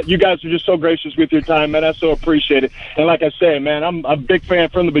 man. You guys are just so gracious with your time, man. I so appreciate it. And like I said, man, I'm a big fan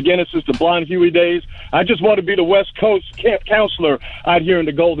from the beginning since the Blonde Huey days. I just want to be the West Coast camp counselor out here in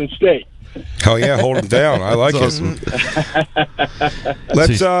the Golden State. Hell yeah, hold him down. I like it.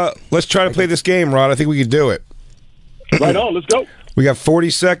 Let's try to play this game, Rod. I think we can do it. Right on, let's go. We got 40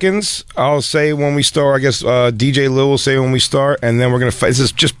 seconds. I'll say when we start. I guess DJ Lou will say when we start, and then we're gonna fight. This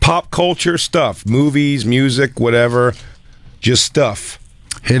is just pop culture stuff, movies, music, whatever, just stuff.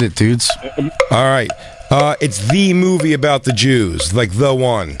 Hit it, dudes. All right. It's the movie about the Jews, like the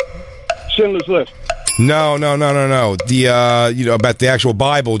one. Schindler's List. No. The about the actual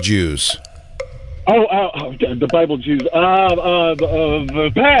Bible Jews. The Bible Jews.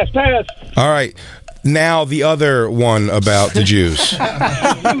 Pass. All right. Now the other one about the Jews.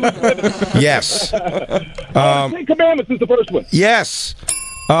 Yes. Ten Commandments is the first one. Yes.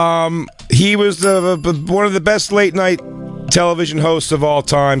 He was one of the best late night television hosts of all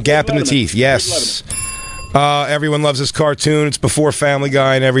time. Gap in the Teeth. Yes. Everyone loves this cartoon. It's before Family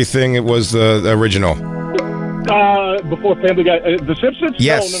Guy and everything. It was the original. Before Family Guy, The Simpsons?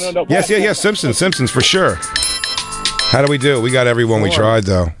 Yes. No. Yes. Simpsons for sure. How do we do? We got everyone 4. We tried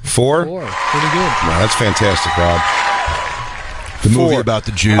though. 4? 4. Pretty good. No, that's fantastic, Rob. The movie about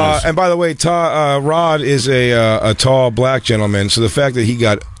the Jews. And by the way, Rod is a tall black gentleman, so the fact that he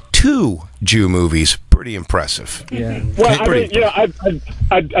got 2 Jew movies, pretty impressive. Yeah. Well,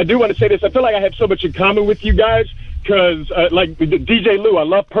 I do want to say this. I feel like I have so much in common with you guys. Because, like DJ Lou, I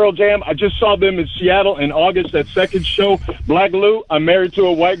love Pearl Jam. I just saw them in Seattle in August, that second show. Black Lou, I'm married to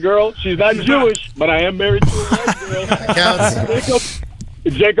a white girl. She's not Jewish, but I am married to a white girl.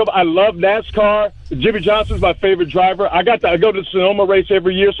 Jacob, I love NASCAR. Jimmy Johnson's my favorite driver. I go to the Sonoma race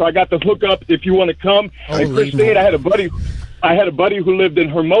every year, so I got the hookup if you want to come. And Christine, I had a buddy who lived in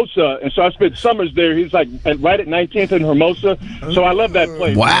Hermosa, and so I spent summers there. He's like right at 19th and Hermosa, so I love that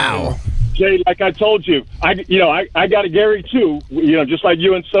place. Wow. Jay, like I told you, I got a Gary too, just like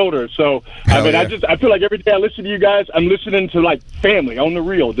you and Soder. So I feel like every day I listen to you guys, I'm listening to like family on the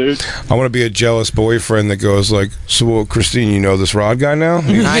real, dude. I want to be a jealous boyfriend that goes like, so well, Christine, you know this Rod guy now?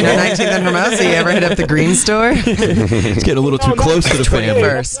 I know 19th and Hermosa. You ever hit up the green store? Let's get a little too close to the family.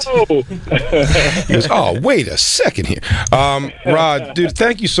 First. He goes, oh, wait a second here. Rod, dude,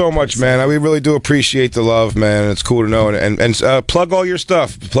 thank you so much, man. We really do appreciate the love, man. It's cool to know. And plug all your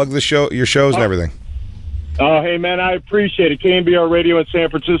stuff. Plug the show, your shows and everything. Oh, hey, man, I appreciate it. KMBR Radio in San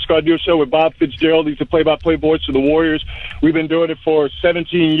Francisco. I do a show with Bob Fitzgerald. He's the play-by-play voice for the Warriors. We've been doing it for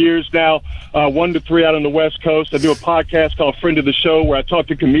 17 years now, 1 to 3 out on the West Coast. I do a podcast called Friend of the Show where I talk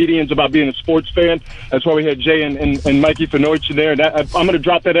to comedians about being a sports fan. That's why we had Jay and Mikey Fenoich there. And I'm going to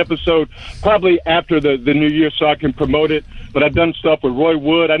drop that episode probably after the New Year so I can promote it. But I've done stuff with Roy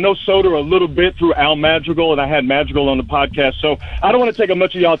Wood. I know Soder a little bit through Al Madrigal, and I had Madrigal on the podcast. So I don't want to take up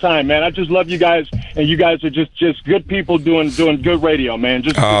much of y'all time, man. I just love you guys, and you guys are just good people doing good radio, man.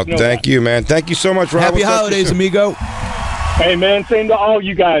 Thank you, man. Thank you so much, Rob. Happy holidays, amigo. Hey, man, same to all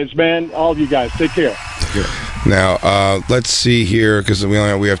you guys, man. All you guys. Take care. Now, let's see here, because we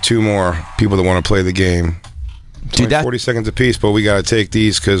have 2 more people that want to play the game. Dude, 40 seconds apiece, but we got to take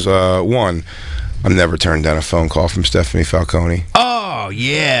these because, one, I'm never turning down a phone call from Stephanie Falcone. Oh,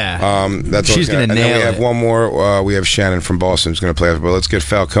 yeah. That's She's going to nail it. And then we have one more. We have Shannon from Boston who's going to play. But let's get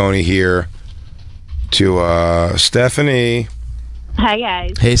Falcone here to Stephanie. Hi,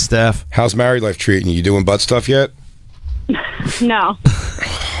 guys. Hey, Steph. How's married life treating you? You doing butt stuff yet? No.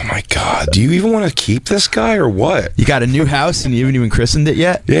 Oh, my God. Do you even want to keep this guy or what? You got a new house and you haven't even christened it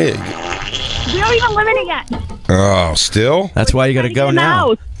yet? Yeah. We don't even live in it yet. Oh, still? That's why you got to go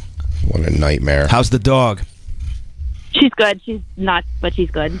now. What a nightmare. How's the dog? She's good. She's not, but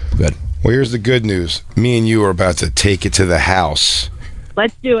she's good. Good. Well, here's the good news. Me and you are about to take it to the house.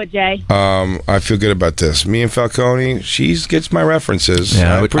 Let's do it, Jay. I feel good about this. Me and Falcone, she gets my references.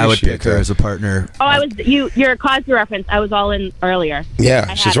 Yeah, I would appreciate pick her that. as a partner. Oh, you're a Cosby reference. I was all in earlier.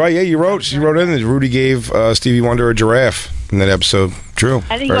 Yeah, she's right. Yeah, she wrote in that Rudy gave Stevie Wonder a giraffe in that episode. True.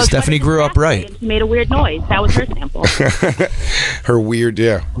 I think it goes, Stephanie grew up right. and she made a weird noise. That was her sample. Her weird,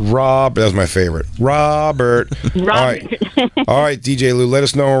 yeah. That was my favorite. Robert. All right, DJ Lou, let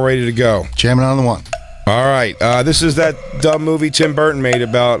us know when we're ready to go. Jamming on the one. All right, this is that dumb movie Tim Burton made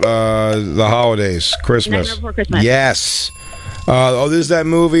about the holidays, Christmas. Nightmare Before Christmas. Yes. This is that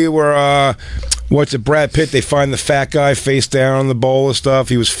movie where what's it? Brad Pitt. They find the fat guy face down on the bowl of stuff.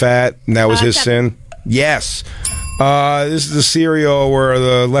 He was fat, and that was his sin. Yes. This is the cereal where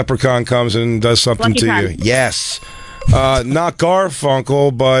the leprechaun comes and does something Lucky to Charms. you. Yes. Not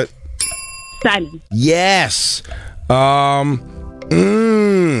Garfunkel, but Simon. yes.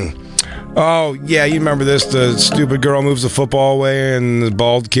 Oh, yeah, you remember this. The stupid girl moves the football away and the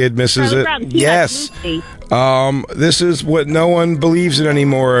bald kid misses it. Yes. This is what no one believes in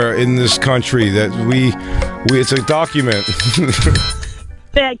anymore in this country, that we it's a document.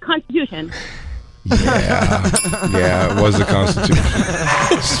 The Constitution. Yeah, it was the Constitution.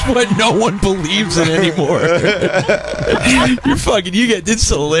 This is what no one believes in anymore. You get this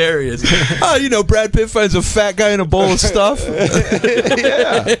hilarious. Oh, Brad Pitt finds a fat guy in a bowl of stuff. He's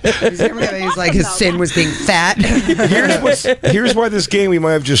like his sin was being fat. Here's why this game we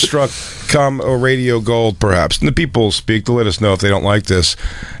might have just struck radio gold, perhaps. And the people speak to let us know if they don't like this.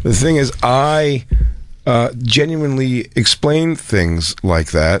 The thing is, I genuinely explain things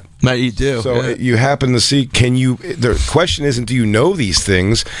like that. No, you do. So you happen to see, the question isn't do you know these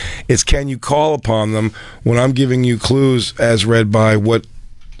things, it's can you call upon them when I'm giving you clues as read by what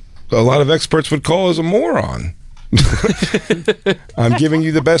a lot of experts would call as a moron. I'm giving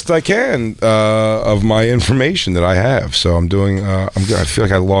you the best I can of my information that I have. So I'm doing, I feel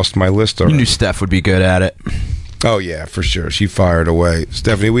like I lost my list already. You knew Steph would be good at it. Oh, yeah, for sure. She fired away.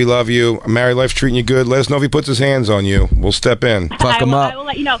 Stephanie, we love you. Married Life's treating you good. Let us know if he puts his hands on you. We'll step in. Fuck him up. I will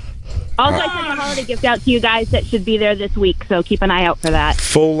let you know. Also, I sent a holiday gift out to you guys that should be there this week, so keep an eye out for that.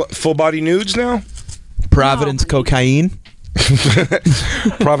 Full body nudes now? Providence cocaine?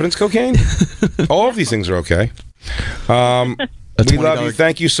 Providence cocaine? All of these things are okay. We love you.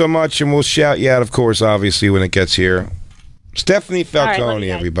 Thank you so much, and we'll shout you out, of course, obviously, when it gets here. Stephanie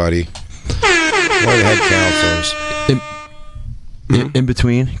Falcone, everybody. One of the head counselors. In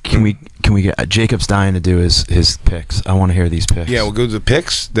between, can we get Jacob's dying to do his picks. I want to hear these picks. Yeah, we'll go to the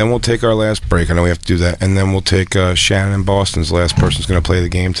picks, then we'll take our last break. I know we have to do that, and then we'll take Shannon and Boston's last person's going to play the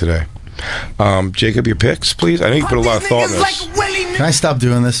game today. Jacob, your picks, please. I know you put a lot of thought in this. Can I stop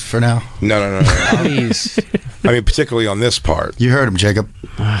doing this for now? No. Please. I mean, particularly on this part. You heard him, Jacob.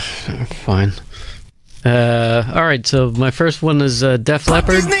 Fine. All right, so my first one is Def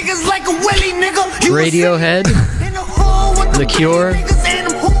Leppard, Radiohead, The Cure.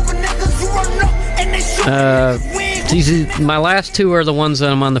 My last two are the ones that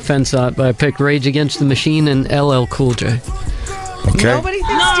I'm on the fence on, but I picked Rage Against the Machine and LL Cool J. Okay. Nobody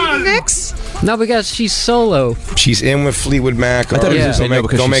thinks Stevie Nicks? No, because she's solo. She's in with Fleetwood Mac. I thought he was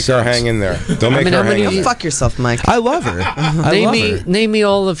Don't make her hang in there. Don't make her hang in there. Fuck yourself, Mike. I love her. Name me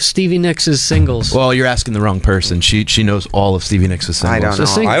all of Stevie Nicks' singles. Well, you're asking the wrong person. She knows all of Stevie Nicks' singles. I don't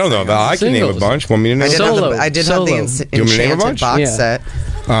know. I don't know about. I can name a bunch. Want me to name? I did have the Enchanted box set.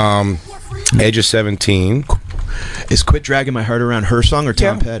 Age of 17. Is Quit Dragging My Heart Around her song or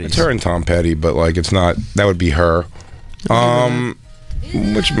Tom Petty's? It's her and Tom Petty, but like it's not. That would be her.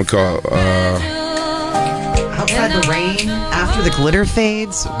 Whatchamacallit? Outside the Rain, After the Glitter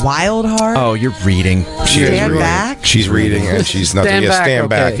Fades, Wild Heart. Oh, you're reading. Stand Back. She's reading, and she's not. Stand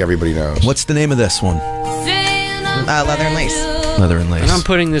Back. Everybody knows. What's the name of this one? Leather and Lace. Leather and Lace. And I'm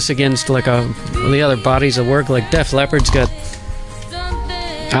putting this against like the other bodies of work. Like Def Leppard's got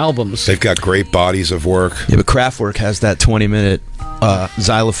albums. They've got great bodies of work. Yeah, but Kraftwerk has that 20-minute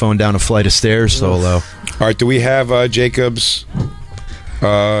xylophone down a flight of stairs solo. All right, do we have Jacob's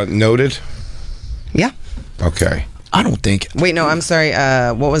noted? Yeah. Okay. I don't think. Wait, no, I'm sorry.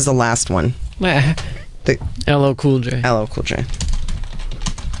 What was the last one? LL Cool J. LL Cool J.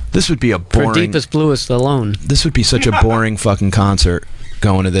 This would be a boring. For Deepest Bluest alone. This would be such a boring fucking concert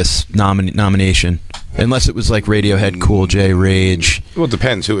going to this nomination. Unless it was like Radiohead, Cool J, Rage. Well, it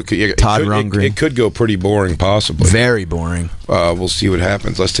depends who it could. Todd Rundgren. It could go pretty boring, possibly. Very boring. We'll see what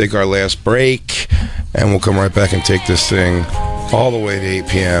happens. Let's take our last break, and we'll come right back and take this thing all the way to 8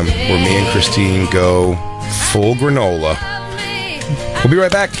 p.m., where me and Christine go full granola. We'll be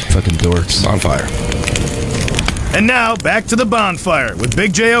right back. Fucking dorks. Bonfire. And now, back to the Bonfire with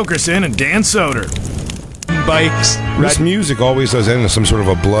Big J. Oakerson and Dan Soder. bikes. This music always does end in some sort of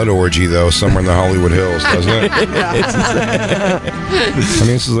a blood orgy, though, somewhere in the Hollywood Hills, doesn't it? I mean,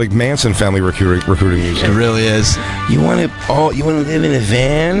 this is like Manson family recruiting music. It really is. You want to live in a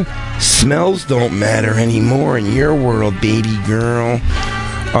van? Smells don't matter anymore in your world, baby girl.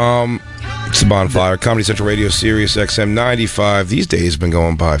 It's the Bonfire, Comedy Central Radio, Sirius XM 95. These days have been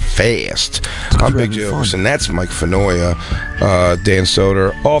going by fast. I'm Big J Oakerson. That's Mike Fenoya. Dan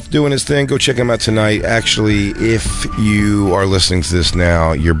Soder off doing his thing. Go check him out tonight. Actually, if you are listening to this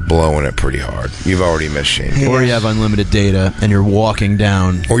now, you're blowing it pretty hard. You've already missed Shane. Or you have unlimited data and you're walking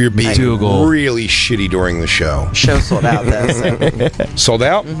down. Or you're being Dougal. really shitty during the show. Show sold out, though. So. Sold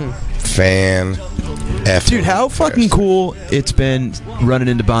out? Fan. Dude, how fucking cool it's been running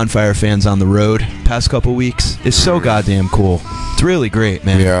into Bonfire fans on the road past couple weeks. It's so goddamn cool. It's really great,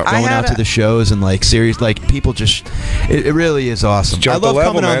 man. Yeah. Going out to the shows and like serious, like people just, it really is awesome. Jump I love the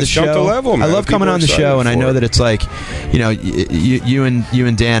level, coming man. on the Jump show. the level, man. I love coming People on the are show, and I excited know for that it's like, you know, you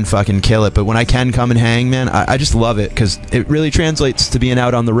and Dan fucking kill it. But when I can come and hang, man, I just love it because it really translates to being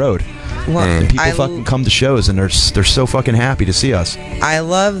out on the road. Well, and people fucking come to shows and they're so fucking happy to see us. I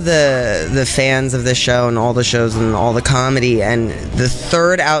love the fans of this show and all the shows and all the comedy. And the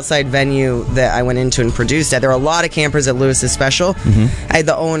third outside venue that I went into and produced at, there were a lot of campers at Lewis's special. I had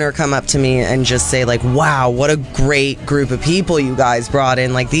the owner come up to me and just say like, wow, what a great group of people you guys brought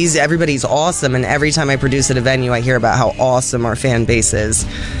in. Like everybody's awesome. And every time I produce at a venue, I hear about how awesome our fan base is.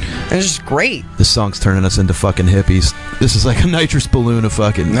 And it's just great. This song's turning us into fucking hippies. This is like a nitrous balloon of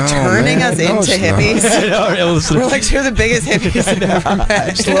fucking... Turning us into hippies? We're like two of the biggest hippies I've ever met.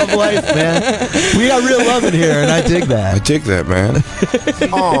 I just love life, man. We got real love in here, and I dig that. I dig that, man.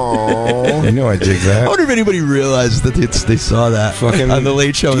 Aww. You know I dig that. I wonder if anybody realizes that they saw that fucking on the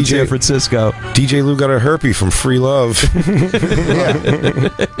Late Show in San Francisco. DJ Lou got a herpy from Free Love.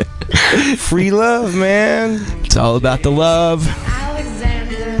 Free love, man. It's all about the love.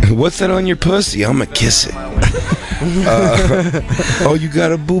 What's that on your pussy? I'ma kiss it. Oh, you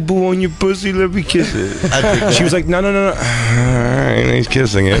got a boo-boo on your pussy? Let me kiss it. She was like, no. And he's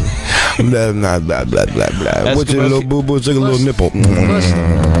kissing it. Blah, blah, blah, blah, blah, blah. What's your little boo-boo? It's like a little nipple.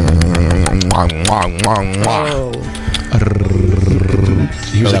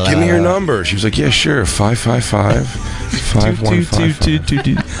 He was like, give me your number. She was like, yeah, sure.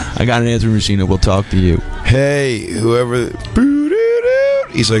 555-5155. I got an answering machine that will talk to you. Hey, whoever...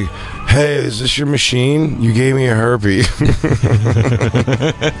 He's like, hey, is this your machine? You gave me a herpy.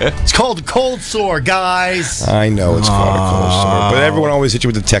 It's called a cold sore, guys. I know it's called a cold sore, but everyone always hits you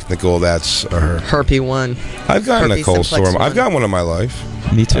with the technical. That's a herpy one. I've gotten herpy a cold sore. one. I've got one in my life.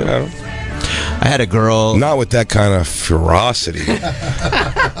 Me too. I had a girl. Not with that kind of ferocity.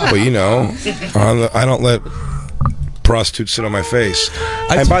 But, you know, I don't let prostitutes sit on my face.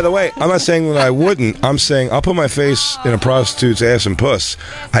 And by the way, I'm not saying that I wouldn't. I'm saying I'll put my face in a prostitute's ass and puss.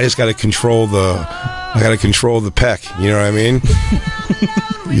 I just got to control the peck. You know what I mean?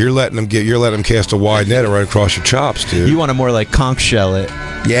 You're letting them cast a wide net right across your chops, dude. You want to more like conch shell it.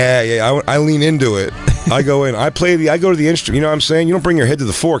 Yeah. I lean into it. I go in. I go to the instrument. You know what I'm saying? You don't bring your head to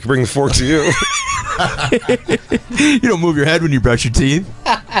the fork. You bring the fork to you. You don't move your head when you brush your teeth.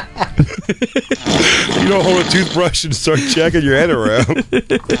 You don't hold a toothbrush and start checking your head around.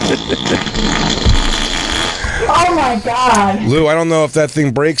 Oh my God, Lou! I don't know if that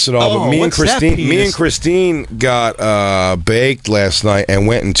thing breaks at all, but me and Christine got baked last night and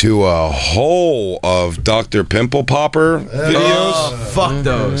went into a hole of Dr. Pimple Popper videos. Oh, fuck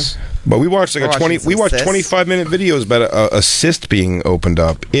those! But we watched like 25-minute videos about a cyst being opened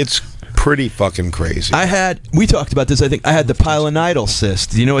up. It's pretty fucking crazy. We talked about this. I think I had the pilonidal cyst.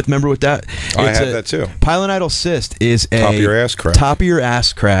 Do you know what? Remember what that? I had that too. Pilonidal cyst is a top of your ass crack. Top of your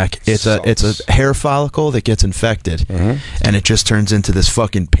ass crack. It's a hair follicle that gets infected, and it just turns into this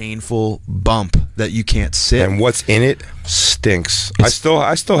fucking painful bump that you can't sit. And what's in it stinks. I still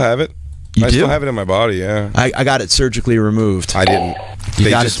have it. I still have it in my body. Yeah. I got it surgically removed. I didn't. You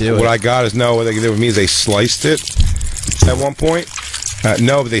got to do it. What I got is what they did with me is they sliced it at one point.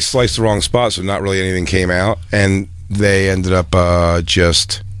 No, but they sliced the wrong spot, so not really anything came out, and they ended up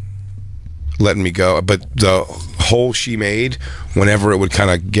just letting me go. But the hole she made, whenever it would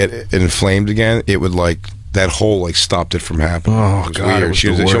kind of get inflamed again, it would that hole stopped it from happening. Oh, it was God, weird. She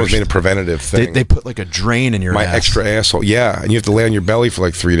almost made a preventative thing. They put like a drain in your my ass. extra asshole. Yeah, and you have to lay on your belly for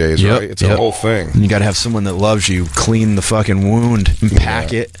like 3 days, right? It's a whole thing. And you got to have someone that loves you clean the fucking wound and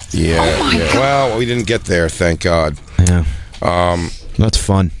pack it. Yeah. Oh yeah. Well, we didn't get there, thank God. Yeah. That's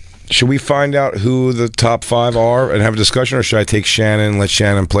fun. Should we find out who the top 5 are and have a discussion, or should I take Shannon and let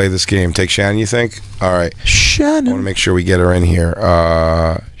Shannon play this game? Take Shannon, you think? All right. Shannon. I want to make sure we get her in here.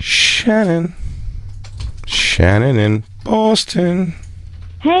 Shannon. Shannon in Boston.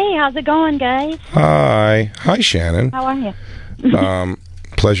 Hey, how's it going, guys? Hi. Hi, Shannon. How are you?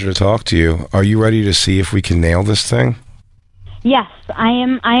 Pleasure to talk to you. Are you ready to see if we can nail this thing? Yes, I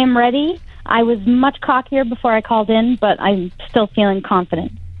am ready. I was much cockier before I called in, but I'm still feeling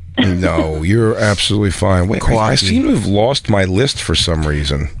confident. No, you're absolutely fine. Wait, I seem to have lost my list for some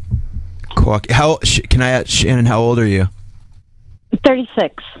reason. How can I ask Shannon? How old are you?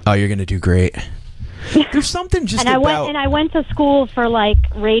 36. Oh, you're gonna do great. There's something just I went to school for like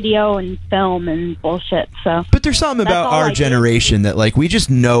radio and film and bullshit. So, but there's something about our generation that like we just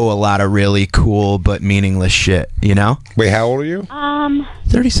know a lot of really cool but meaningless shit. You know? Wait, how old are you?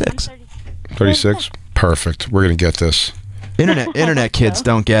 36. 36. Perfect. We're gonna get this. Internet kids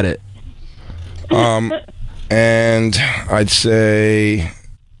don't get it. And I'd say,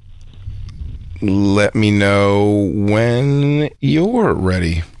 let me know when you're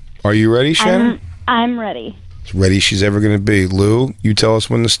ready. Are you ready, Shannon? I'm ready. As ready as she's ever going to be. Lou, you tell us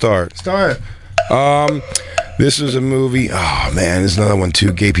when to start. Start. This is a movie. Oh, man, there's another one,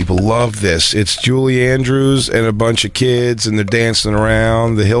 too. Gay people love this. It's Julie Andrews and a bunch of kids, and they're dancing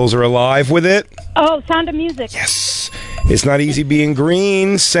around. The hills are alive with it. Oh, Sound of Music. Yes. It's Not Easy Being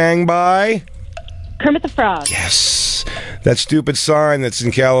Green, sang by Kermit the Frog. Yes. That stupid sign that's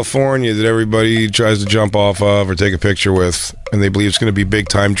in California that everybody tries to jump off of or take a picture with, and they believe it's going to be big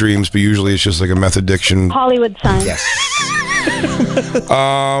time dreams, but usually it's just like a meth addiction. Hollywood sign. Yes.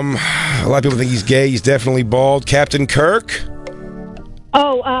 A lot of people think he's gay. He's definitely bald. Captain Kirk.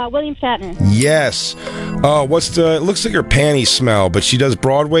 Oh, William Shatner. Yes. Oh, it looks like her panties smell, but she does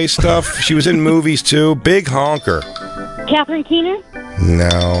Broadway stuff. She was in movies too. Big honker. Catherine Keener.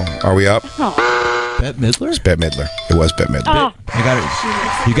 No. Are we up? Oh. Bette Midler? It's Bette Midler. It was Bette Midler. Oh. I got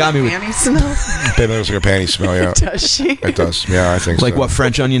it. You got me with Panty smell? Bette Midler looks like her panties smell, yeah. Does she? It does. Yeah, I think so. Like what,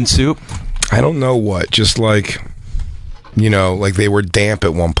 French onion soup? I don't know what. Just like, like they were damp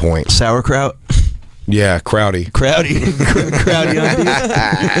at one point. Sauerkraut? Yeah, Crowdy. Crowdy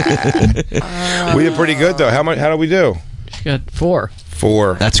undies. We did pretty good, though. How did we do? She got 4.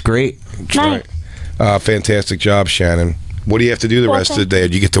 4. That's great. That's right. Fantastic job, Shannon. What do you have to do the rest of the day?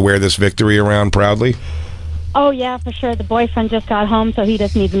 Do you get to wear this victory around proudly? Oh, yeah, for sure. The boyfriend just got home, so he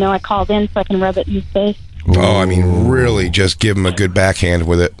doesn't even know I called in, so I can rub it in his face. Oh, I mean, really, just give him a good backhand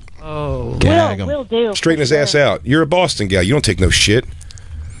with it. Oh. Will do. Straighten his ass out. You're a Boston gal. You don't take no shit.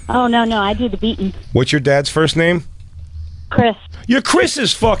 Oh, no, I do the beating. What's your dad's first name? Chris. You're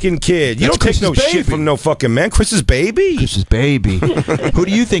Chris's fucking kid. You That's don't take Chris's no baby. shit from no fucking man. Chris's baby. Chris's baby. Who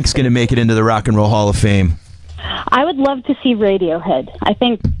do you think's going to make it into the Rock and Roll Hall of Fame? I would love to see Radiohead. I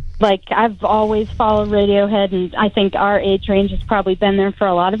think, I've always followed Radiohead, and I think our age range has probably been there for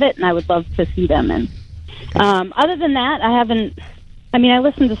a lot of it, and I would love to see them. And other than that, I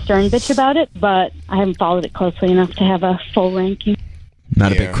listened to Stern bitch about it, but I haven't followed it closely enough to have a full ranking.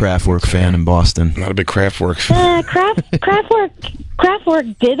 Not a big Kraftwerk fan in Boston. Not a big Kraftwerk fan.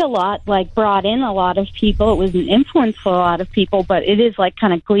 Kraftwerk did a lot, brought in a lot of people. It was an influence for a lot of people, but it is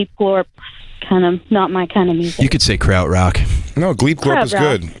kind of Gleep Glorp, kind of not my kind of music. You could say krautrock. No, Gleep Glorp is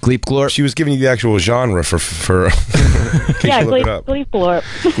good. Gleep Glorp. She was giving you the actual genre for yeah, Gleep Glorp.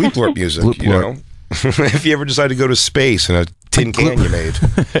 Gleep Glorp music, Gleep Glorp. If you ever decide to go to space in a tin can you made.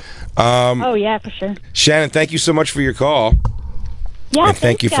 Oh, yeah, for sure. Shannon, thank you so much for your call. Yeah, and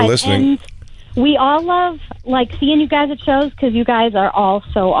thank you for listening. And we all love seeing you guys at shows because you guys are all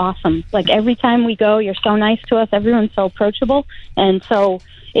so awesome. Every time we go, you're so nice to us. Everyone's so approachable, and so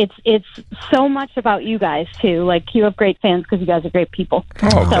it's so much about you guys too. You have great fans because you guys are great people.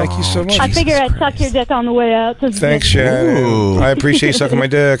 Oh, thank you so much. I figured I'd suck your dick on the way out. Thanks, Shannon. Ooh. I appreciate you sucking my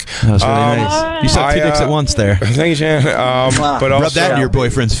dick. That was really nice. right. You sucked 2 dicks at once there. Thank you, Shannon. But also, rub that in your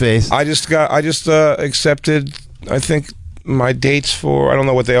boyfriend's face. I just accepted, I think, my dates for, I don't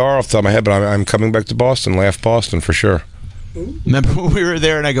know what they are off the top of my head, but I'm coming back to Boston, Laugh Boston, for sure. Remember when we were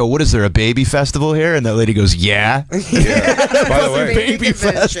there and I go, what is there, a baby festival here? And that lady goes, yeah. By the way, baby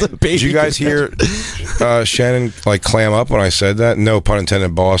festival. did you guys hear Shannon clam up when I said that? No pun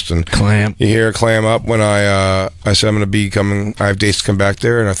intended, Boston. Clam. You hear her clam up when I said I'm going to be coming, I have dates to come back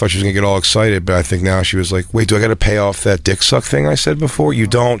there, and I thought she was going to get all excited, but I think now she was like, wait, do I got to pay off that dick suck thing I said before? You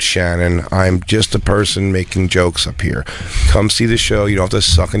don't, Shannon. I'm just a person making jokes up here. Come see the show. You don't have to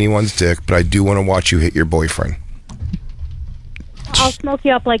suck anyone's dick, but I do want to watch you hit your boyfriend. I'll smoke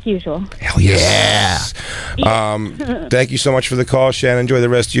you up like usual. Hell yeah. Thank you so much for the call, Shannon. Enjoy the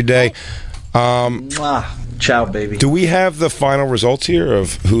rest of your day. Ciao, baby. Do we have the final results here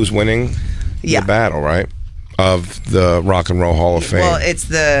of who's winning the battle, right? of the Rock and Roll Hall of Fame? Well,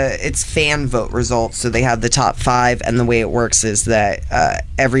 it's fan vote results. So they have the top 5, and the way it works is that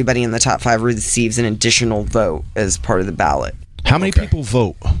everybody in the top 5 receives an additional vote as part of the ballot. How many people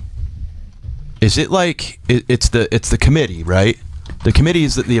vote? Is it like it's the committee, right? The committee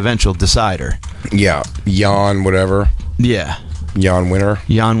is the eventual decider. Yeah, Jan, whatever. Yeah, Jan Winter,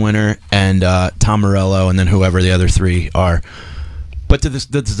 and Tom Morello, and then whoever the other 3 are. But does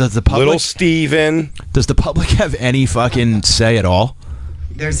the public, Little Steven, does the public have any fucking say at all?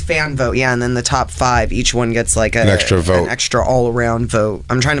 There's fan vote, yeah, and then the top 5, each one gets like an extra vote, an extra all-around vote.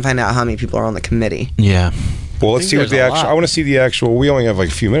 I'm trying to find out how many people are on the committee. Yeah. Well, let's see what the actual. I want to see the actual. We only have like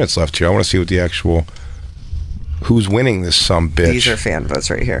a few minutes left here. I want to see what the actual. Who's winning this bitch? These are fan votes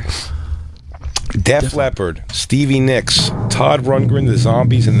right here. Def Leppard, Stevie Nicks, Todd Rundgren, The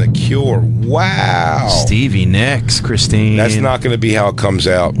Zombies, and The Cure. Wow. Stevie Nicks, Christine. That's not going to be how it comes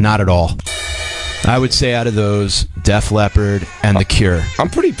out. Not at all. I would say out of those, Def Leppard and The Cure. I'm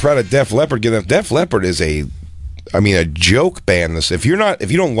pretty proud of Def Leppard. Def Leppard is a joke band. If you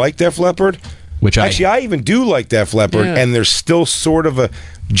don't like Def Leppard, I even do like Def Leppard, and there's still sort of a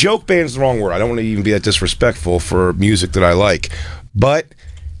joke band is the wrong word. I don't want to even be that disrespectful for music that I like, but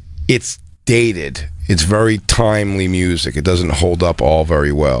it's dated. It's very timely music. It doesn't hold up all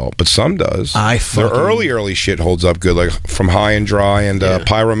very well, but some does. Their early shit holds up good, like from High and Dry and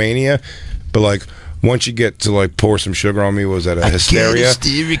Pyromania, but like once you get to like Pour Some Sugar on Me, was that a Hysteria?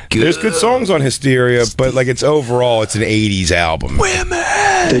 There's good songs on Hysteria, but like it's an 80s album.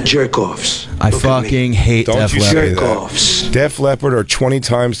 The jerk-offs. I fucking hate Def Leppard. Jerk-offs. Def Leppard are 20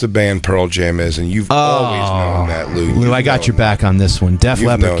 times the band Pearl Jam is, and you've always known that, Lou. Lou, I got your back on this one. Def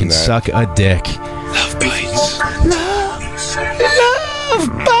Leppard can suck a dick. Love bites.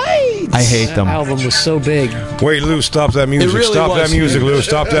 I hate them. That album was so big. Wait, Lou, stop that music. Really Stop that music, Lou.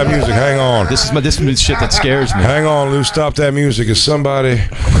 Stop that music. Hang on. This is shit that scares me. Hang on, Lou. Stop that music. Is somebody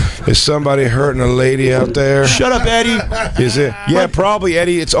hurting a lady out there? Shut up, Eddie. Is it? Yeah, probably,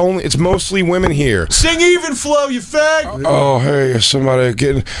 Eddie. It's mostly women here. Sing even flow, you fag. Oh, hey, somebody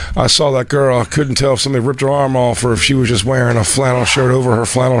getting. I saw that girl. I couldn't tell if somebody ripped her arm off or if she was just wearing a flannel shirt over her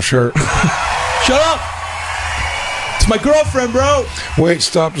flannel shirt. Shut up. It's my girlfriend, bro. Wait,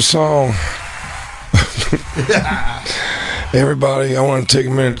 stop the song. Everybody, I want to take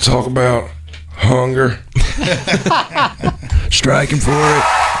a minute to talk about hunger. Striking for it.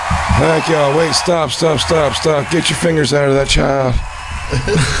 Thank y'all. Wait, stop. Get your fingers out of that child.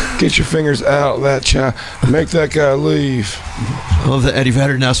 Get your fingers out of that child. Make that guy leave. I love that Eddie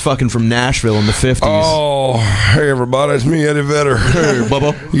Vedder now's fucking from Nashville in the 50s. Oh, hey everybody, it's me, Eddie Vedder. Hey,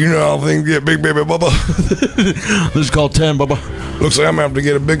 Bubba. You know how things get big, baby, Bubba. This is called 10, Bubba. Looks like I'm going to have to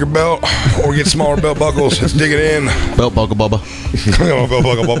get a bigger belt or get smaller belt buckles. Let's dig it in. Belt buckle, Bubba. Belt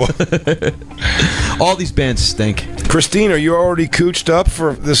buckle, Bubba. All these bands stink. Christine, are you already cooched up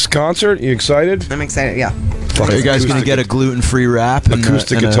for this concert? You excited? I'm excited, yeah. Are you guys going to get a gluten-free wrap?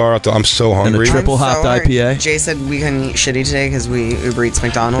 Acoustic guitar. I'm so hungry. And a triple hopped IPA. Jay said we couldn't eat shitty today because we Uber Eats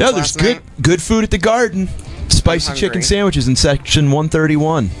McDonald's. Yeah, there's good food at the Garden. Spicy chicken sandwiches in section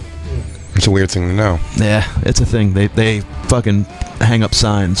 131. It's a weird thing to know. Yeah, it's a thing. They fucking hang up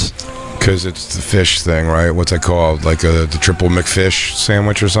signs. Because it's the fish thing, right? What's that called? Like the triple McFish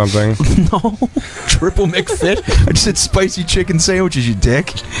sandwich or something? No, triple McFish. I just said spicy chicken sandwiches, you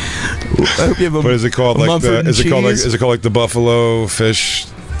dick. I hope you have a what is it called? Like is it called like the buffalo fish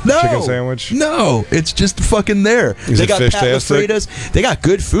chicken sandwich? No, it's just fucking there. They got Pat LaFrida's. They got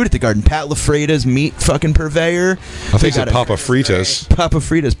good food at the Garden. Pat LaFrida's meat fucking purveyor. I think it's Papa Fritas. Papa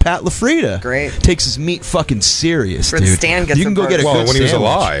Fritas. Pat LaFrida. Great. Takes his meat fucking serious, dude. Stan gets you can go get a good when he was sandwich.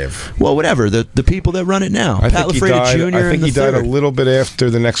 alive. Well, whatever. The people that run it now. I Pat think LaFrida Jr. I think he died a third. little bit after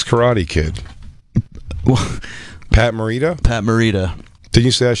the next Karate Kid. Pat Morita? Pat Morita. Did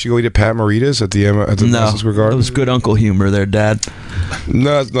you say I should go eat at Pat Morita's at the Madison Square Garden? It was good Uncle Humor there, Dad.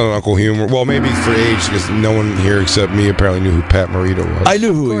 No, it's not Uncle Humor. Well, maybe for age, because no one here except me apparently knew who Pat Morita was. I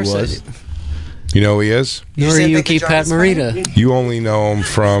knew who he was. You know who he is? Noriyuki Pat Morita. You only know him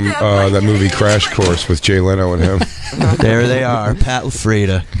from that movie Crash Course with Jay Leno and him. There they are, Pat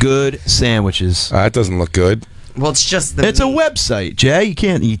LaFrida. Good sandwiches. That doesn't look good. Well, it's just It's a website, Jay. You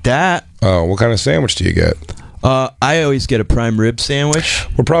can't eat that. Oh, what kind of sandwich do you get? I always get a prime rib sandwich.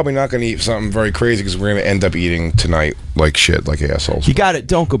 We're probably not going to eat something very crazy because we're going to end up eating tonight like shit, like assholes. You got it.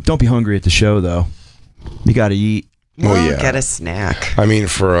 Don't be hungry at the show though. You got to eat. Well, yeah. Get a snack. I mean,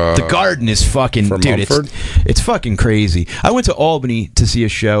 for the Garden is fucking dude. It's fucking crazy. I went to Albany to see a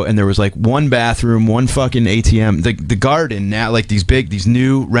show, and there was like one bathroom, one fucking ATM. The Garden now, like these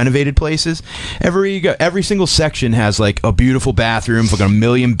new renovated places. Every single section has like a beautiful bathroom, fucking 1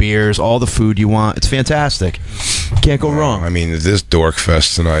 million beers, all the food you want. It's fantastic. Can't go wrong. I mean, this dork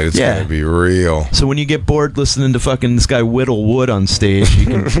fest tonight, it's gonna be real. So when you get bored listening to fucking this guy whittle wood on stage, you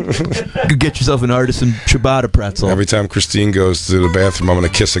can get yourself an artisan ciabatta pretzel. Every time Christine goes to the bathroom, I'm gonna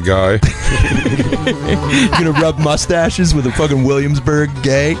kiss a guy. You're gonna rub mustaches with a fucking Williamsburg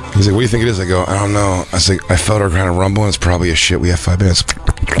gay? He's like, what do you think it is? I go, I don't know. I was like, I felt her kind of rumble, and it's probably a shit. We have 5 minutes.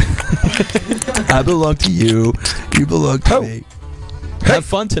 I belong to you. You belong to me. Have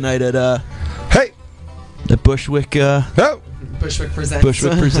fun tonight at at Bushwick. Bushwick presents.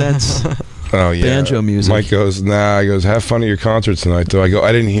 Bushwick presents. Oh yeah, banjo music. Mike goes, nah. He goes, have fun at your concert tonight. Though I go,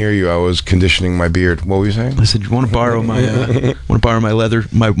 I didn't hear you. I was conditioning my beard. What were you saying? I said, you want to borrow my leather,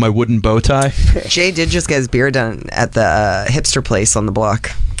 my wooden bow tie? Jay did just get his beard done at the hipster place on the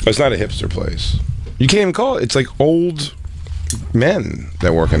block. Oh, it's not a hipster place. You can't even call it. It's like old men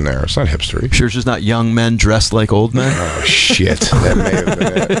that work in there. It's not hipstery. Sure, it's just not young men dressed like old men. Oh shit, that may have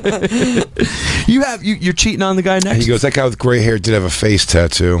been it. You're cheating on the guy next. He goes, that guy with gray hair did have a face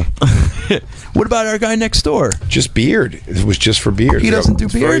tattoo. What about our guy next door? Just beard. It was just for beard. He doesn't do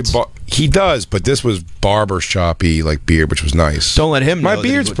beards. He does, but this was barber shoppy like beard, which was nice. Don't let him know. My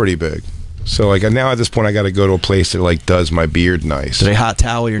beard's pretty big. So like now at this point, I got to go to a place that like does my beard nice. Do they hot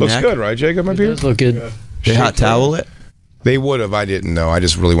towel your Looks neck? Looks good, right, Jacob? My beard look good. They hot towel it. They would have. I didn't know. I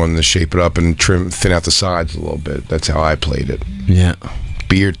just really wanted to shape it up and thin out the sides a little bit. That's how I played it. Yeah.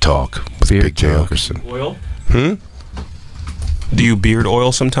 Beard talk with Big J. Oakerson. Oil? Hmm? Do you beard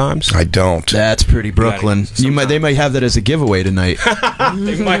oil sometimes? I don't. That's pretty Brooklyn. They might have that as a giveaway tonight.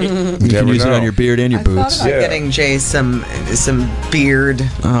 They might. You can use it on your beard and your boots. I thought about getting Jay some beard.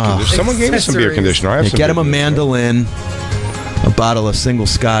 Someone gave me some beard conditioner. I have some get him a mandolin, a bottle of single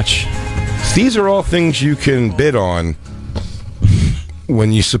scotch. These are all things you can bid on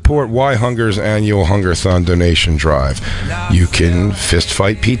when you support Why Hunger's annual Hungerthon donation drive. You can fist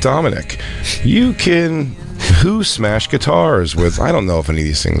fight Pete Dominic. You can Who smash guitars with, I don't know if any of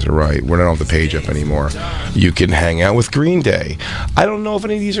these things are right. We're not on the page up anymore. You can hang out with Green Day. I don't know if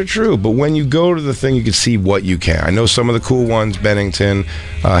any of these are true, but when you go to the thing, you can see what you can. I know some of the cool ones, Bennington,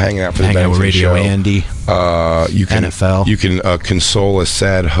 hanging out for the Hang out with Bennington Radio show. Andy. You can, NFL. You can console a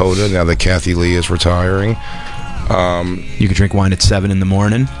sad Hoda now that Kathy Lee is retiring. You could drink wine at 7 in the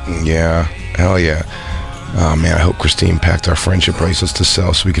morning. Yeah, hell yeah. Oh man, I hope Christine packed our friendship bracelets to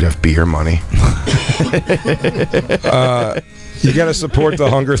sell so we could have beer money. You got to support the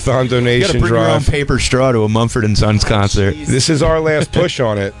Hungerthon donation you got to bring drive. your own paper straw to a Mumford & Sons concert. This is our last push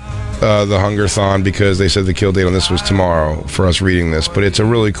on it, the Hungerthon, because they said the kill date on this was tomorrow for us reading this. But it's a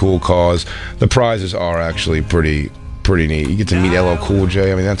really cool cause. The prizes are actually pretty neat. You get to meet LL Cool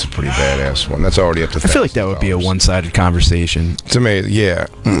J. I mean, that's a pretty badass one. That's already up to $1,000. I feel like that would be a one-sided conversation. It's amazing. Yeah.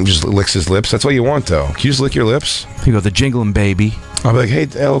 Just licks his lips. That's what you want, though. Can you just lick your lips? You go, the jingling baby. I'll be like, hey,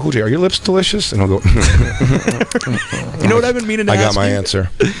 LL Cool J, are your lips delicious? And I'll go, you know what I've been meaning to ask I got my you?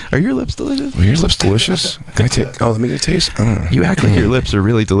 answer. Are your lips delicious? Are your lips delicious? Can I take? Oh, let me get a taste. You act like your lips are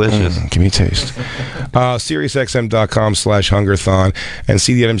really delicious. Give me a taste. SiriusXM.com/Hungerthon and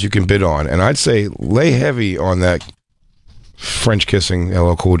see the items you can bid on. And I'd say lay heavy on that French kissing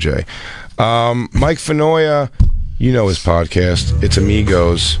LL Cool J. Mike Fenoya, you know his podcast. It's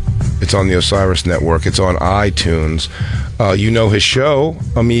Amigos. It's on the Osiris Network. It's on iTunes. You know his show,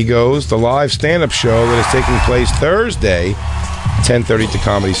 Amigos, the live stand-up show that is taking place Thursday, 10:30 at the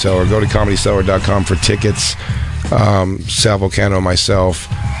Comedy Cellar. Go to ComedyCellar.com for tickets. Sal Volcano, myself,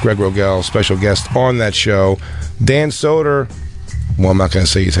 Greg Rogel, special guest on that show. Dan Soder, well, I'm not going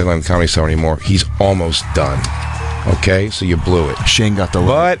to say he's headlining the Comedy Cellar anymore. He's almost done. Okay, so you blew it. Shane got the look.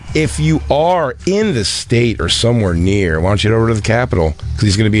 But if you are in the state or somewhere near, why don't you head over to the Capitol? Because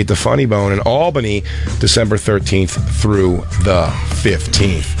he's going to be at the Funny Bone in Albany, December 13th through the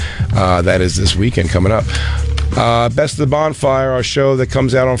 15th. That is this weekend coming up. Best of the Bonfire, our show that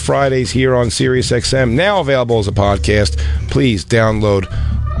comes out on Fridays here on SiriusXM, now available as a podcast. Please download,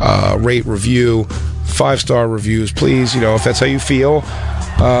 rate, review, 5-star reviews. Please, if that's how you feel.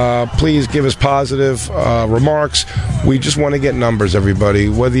 Please give us positive remarks. We just want to get numbers, everybody.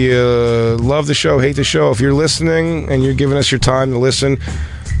 Whether you love the show, hate the show, if you're listening and you're giving us your time to listen,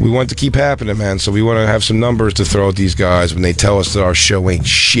 we want to keep happening, man. So we want to have some numbers to throw at these guys when they tell us that our show ain't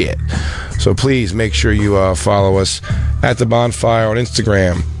shit. So please make sure you follow us at The Bonfire on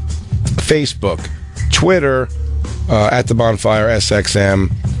Instagram, Facebook, Twitter, at The Bonfire SXM.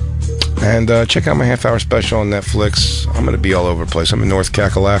 And check out my half-hour special on Netflix. I'm going to be all over the place. I'm in North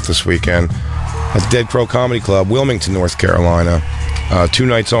Cackalack this weekend at Dead Crow Comedy Club, Wilmington, North Carolina. 2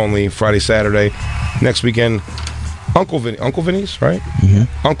 nights only, Friday, Saturday. Next weekend, Uncle Vinny's, right?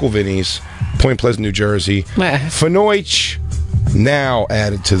 Mm-hmm. Uncle Vinny's, Point Pleasant, New Jersey. Fenoich, now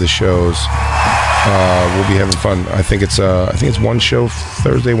added to the shows. We'll be having fun. I think it's one show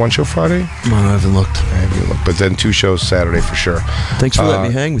Thursday, one show Friday. I haven't looked. But then 2 shows Saturday for sure. Thanks for letting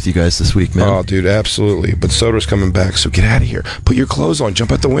me hang with you guys this week, man. Oh, dude, absolutely. But Soder's coming back, so get out of here. Put your clothes on.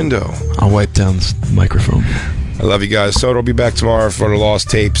 Jump out the window. I'll wipe down this microphone. I love you guys. Soder will be back tomorrow for the Lost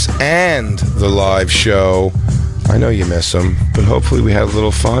Tapes and the live show. I know you miss him, but hopefully we had a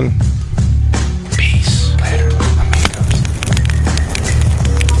little fun.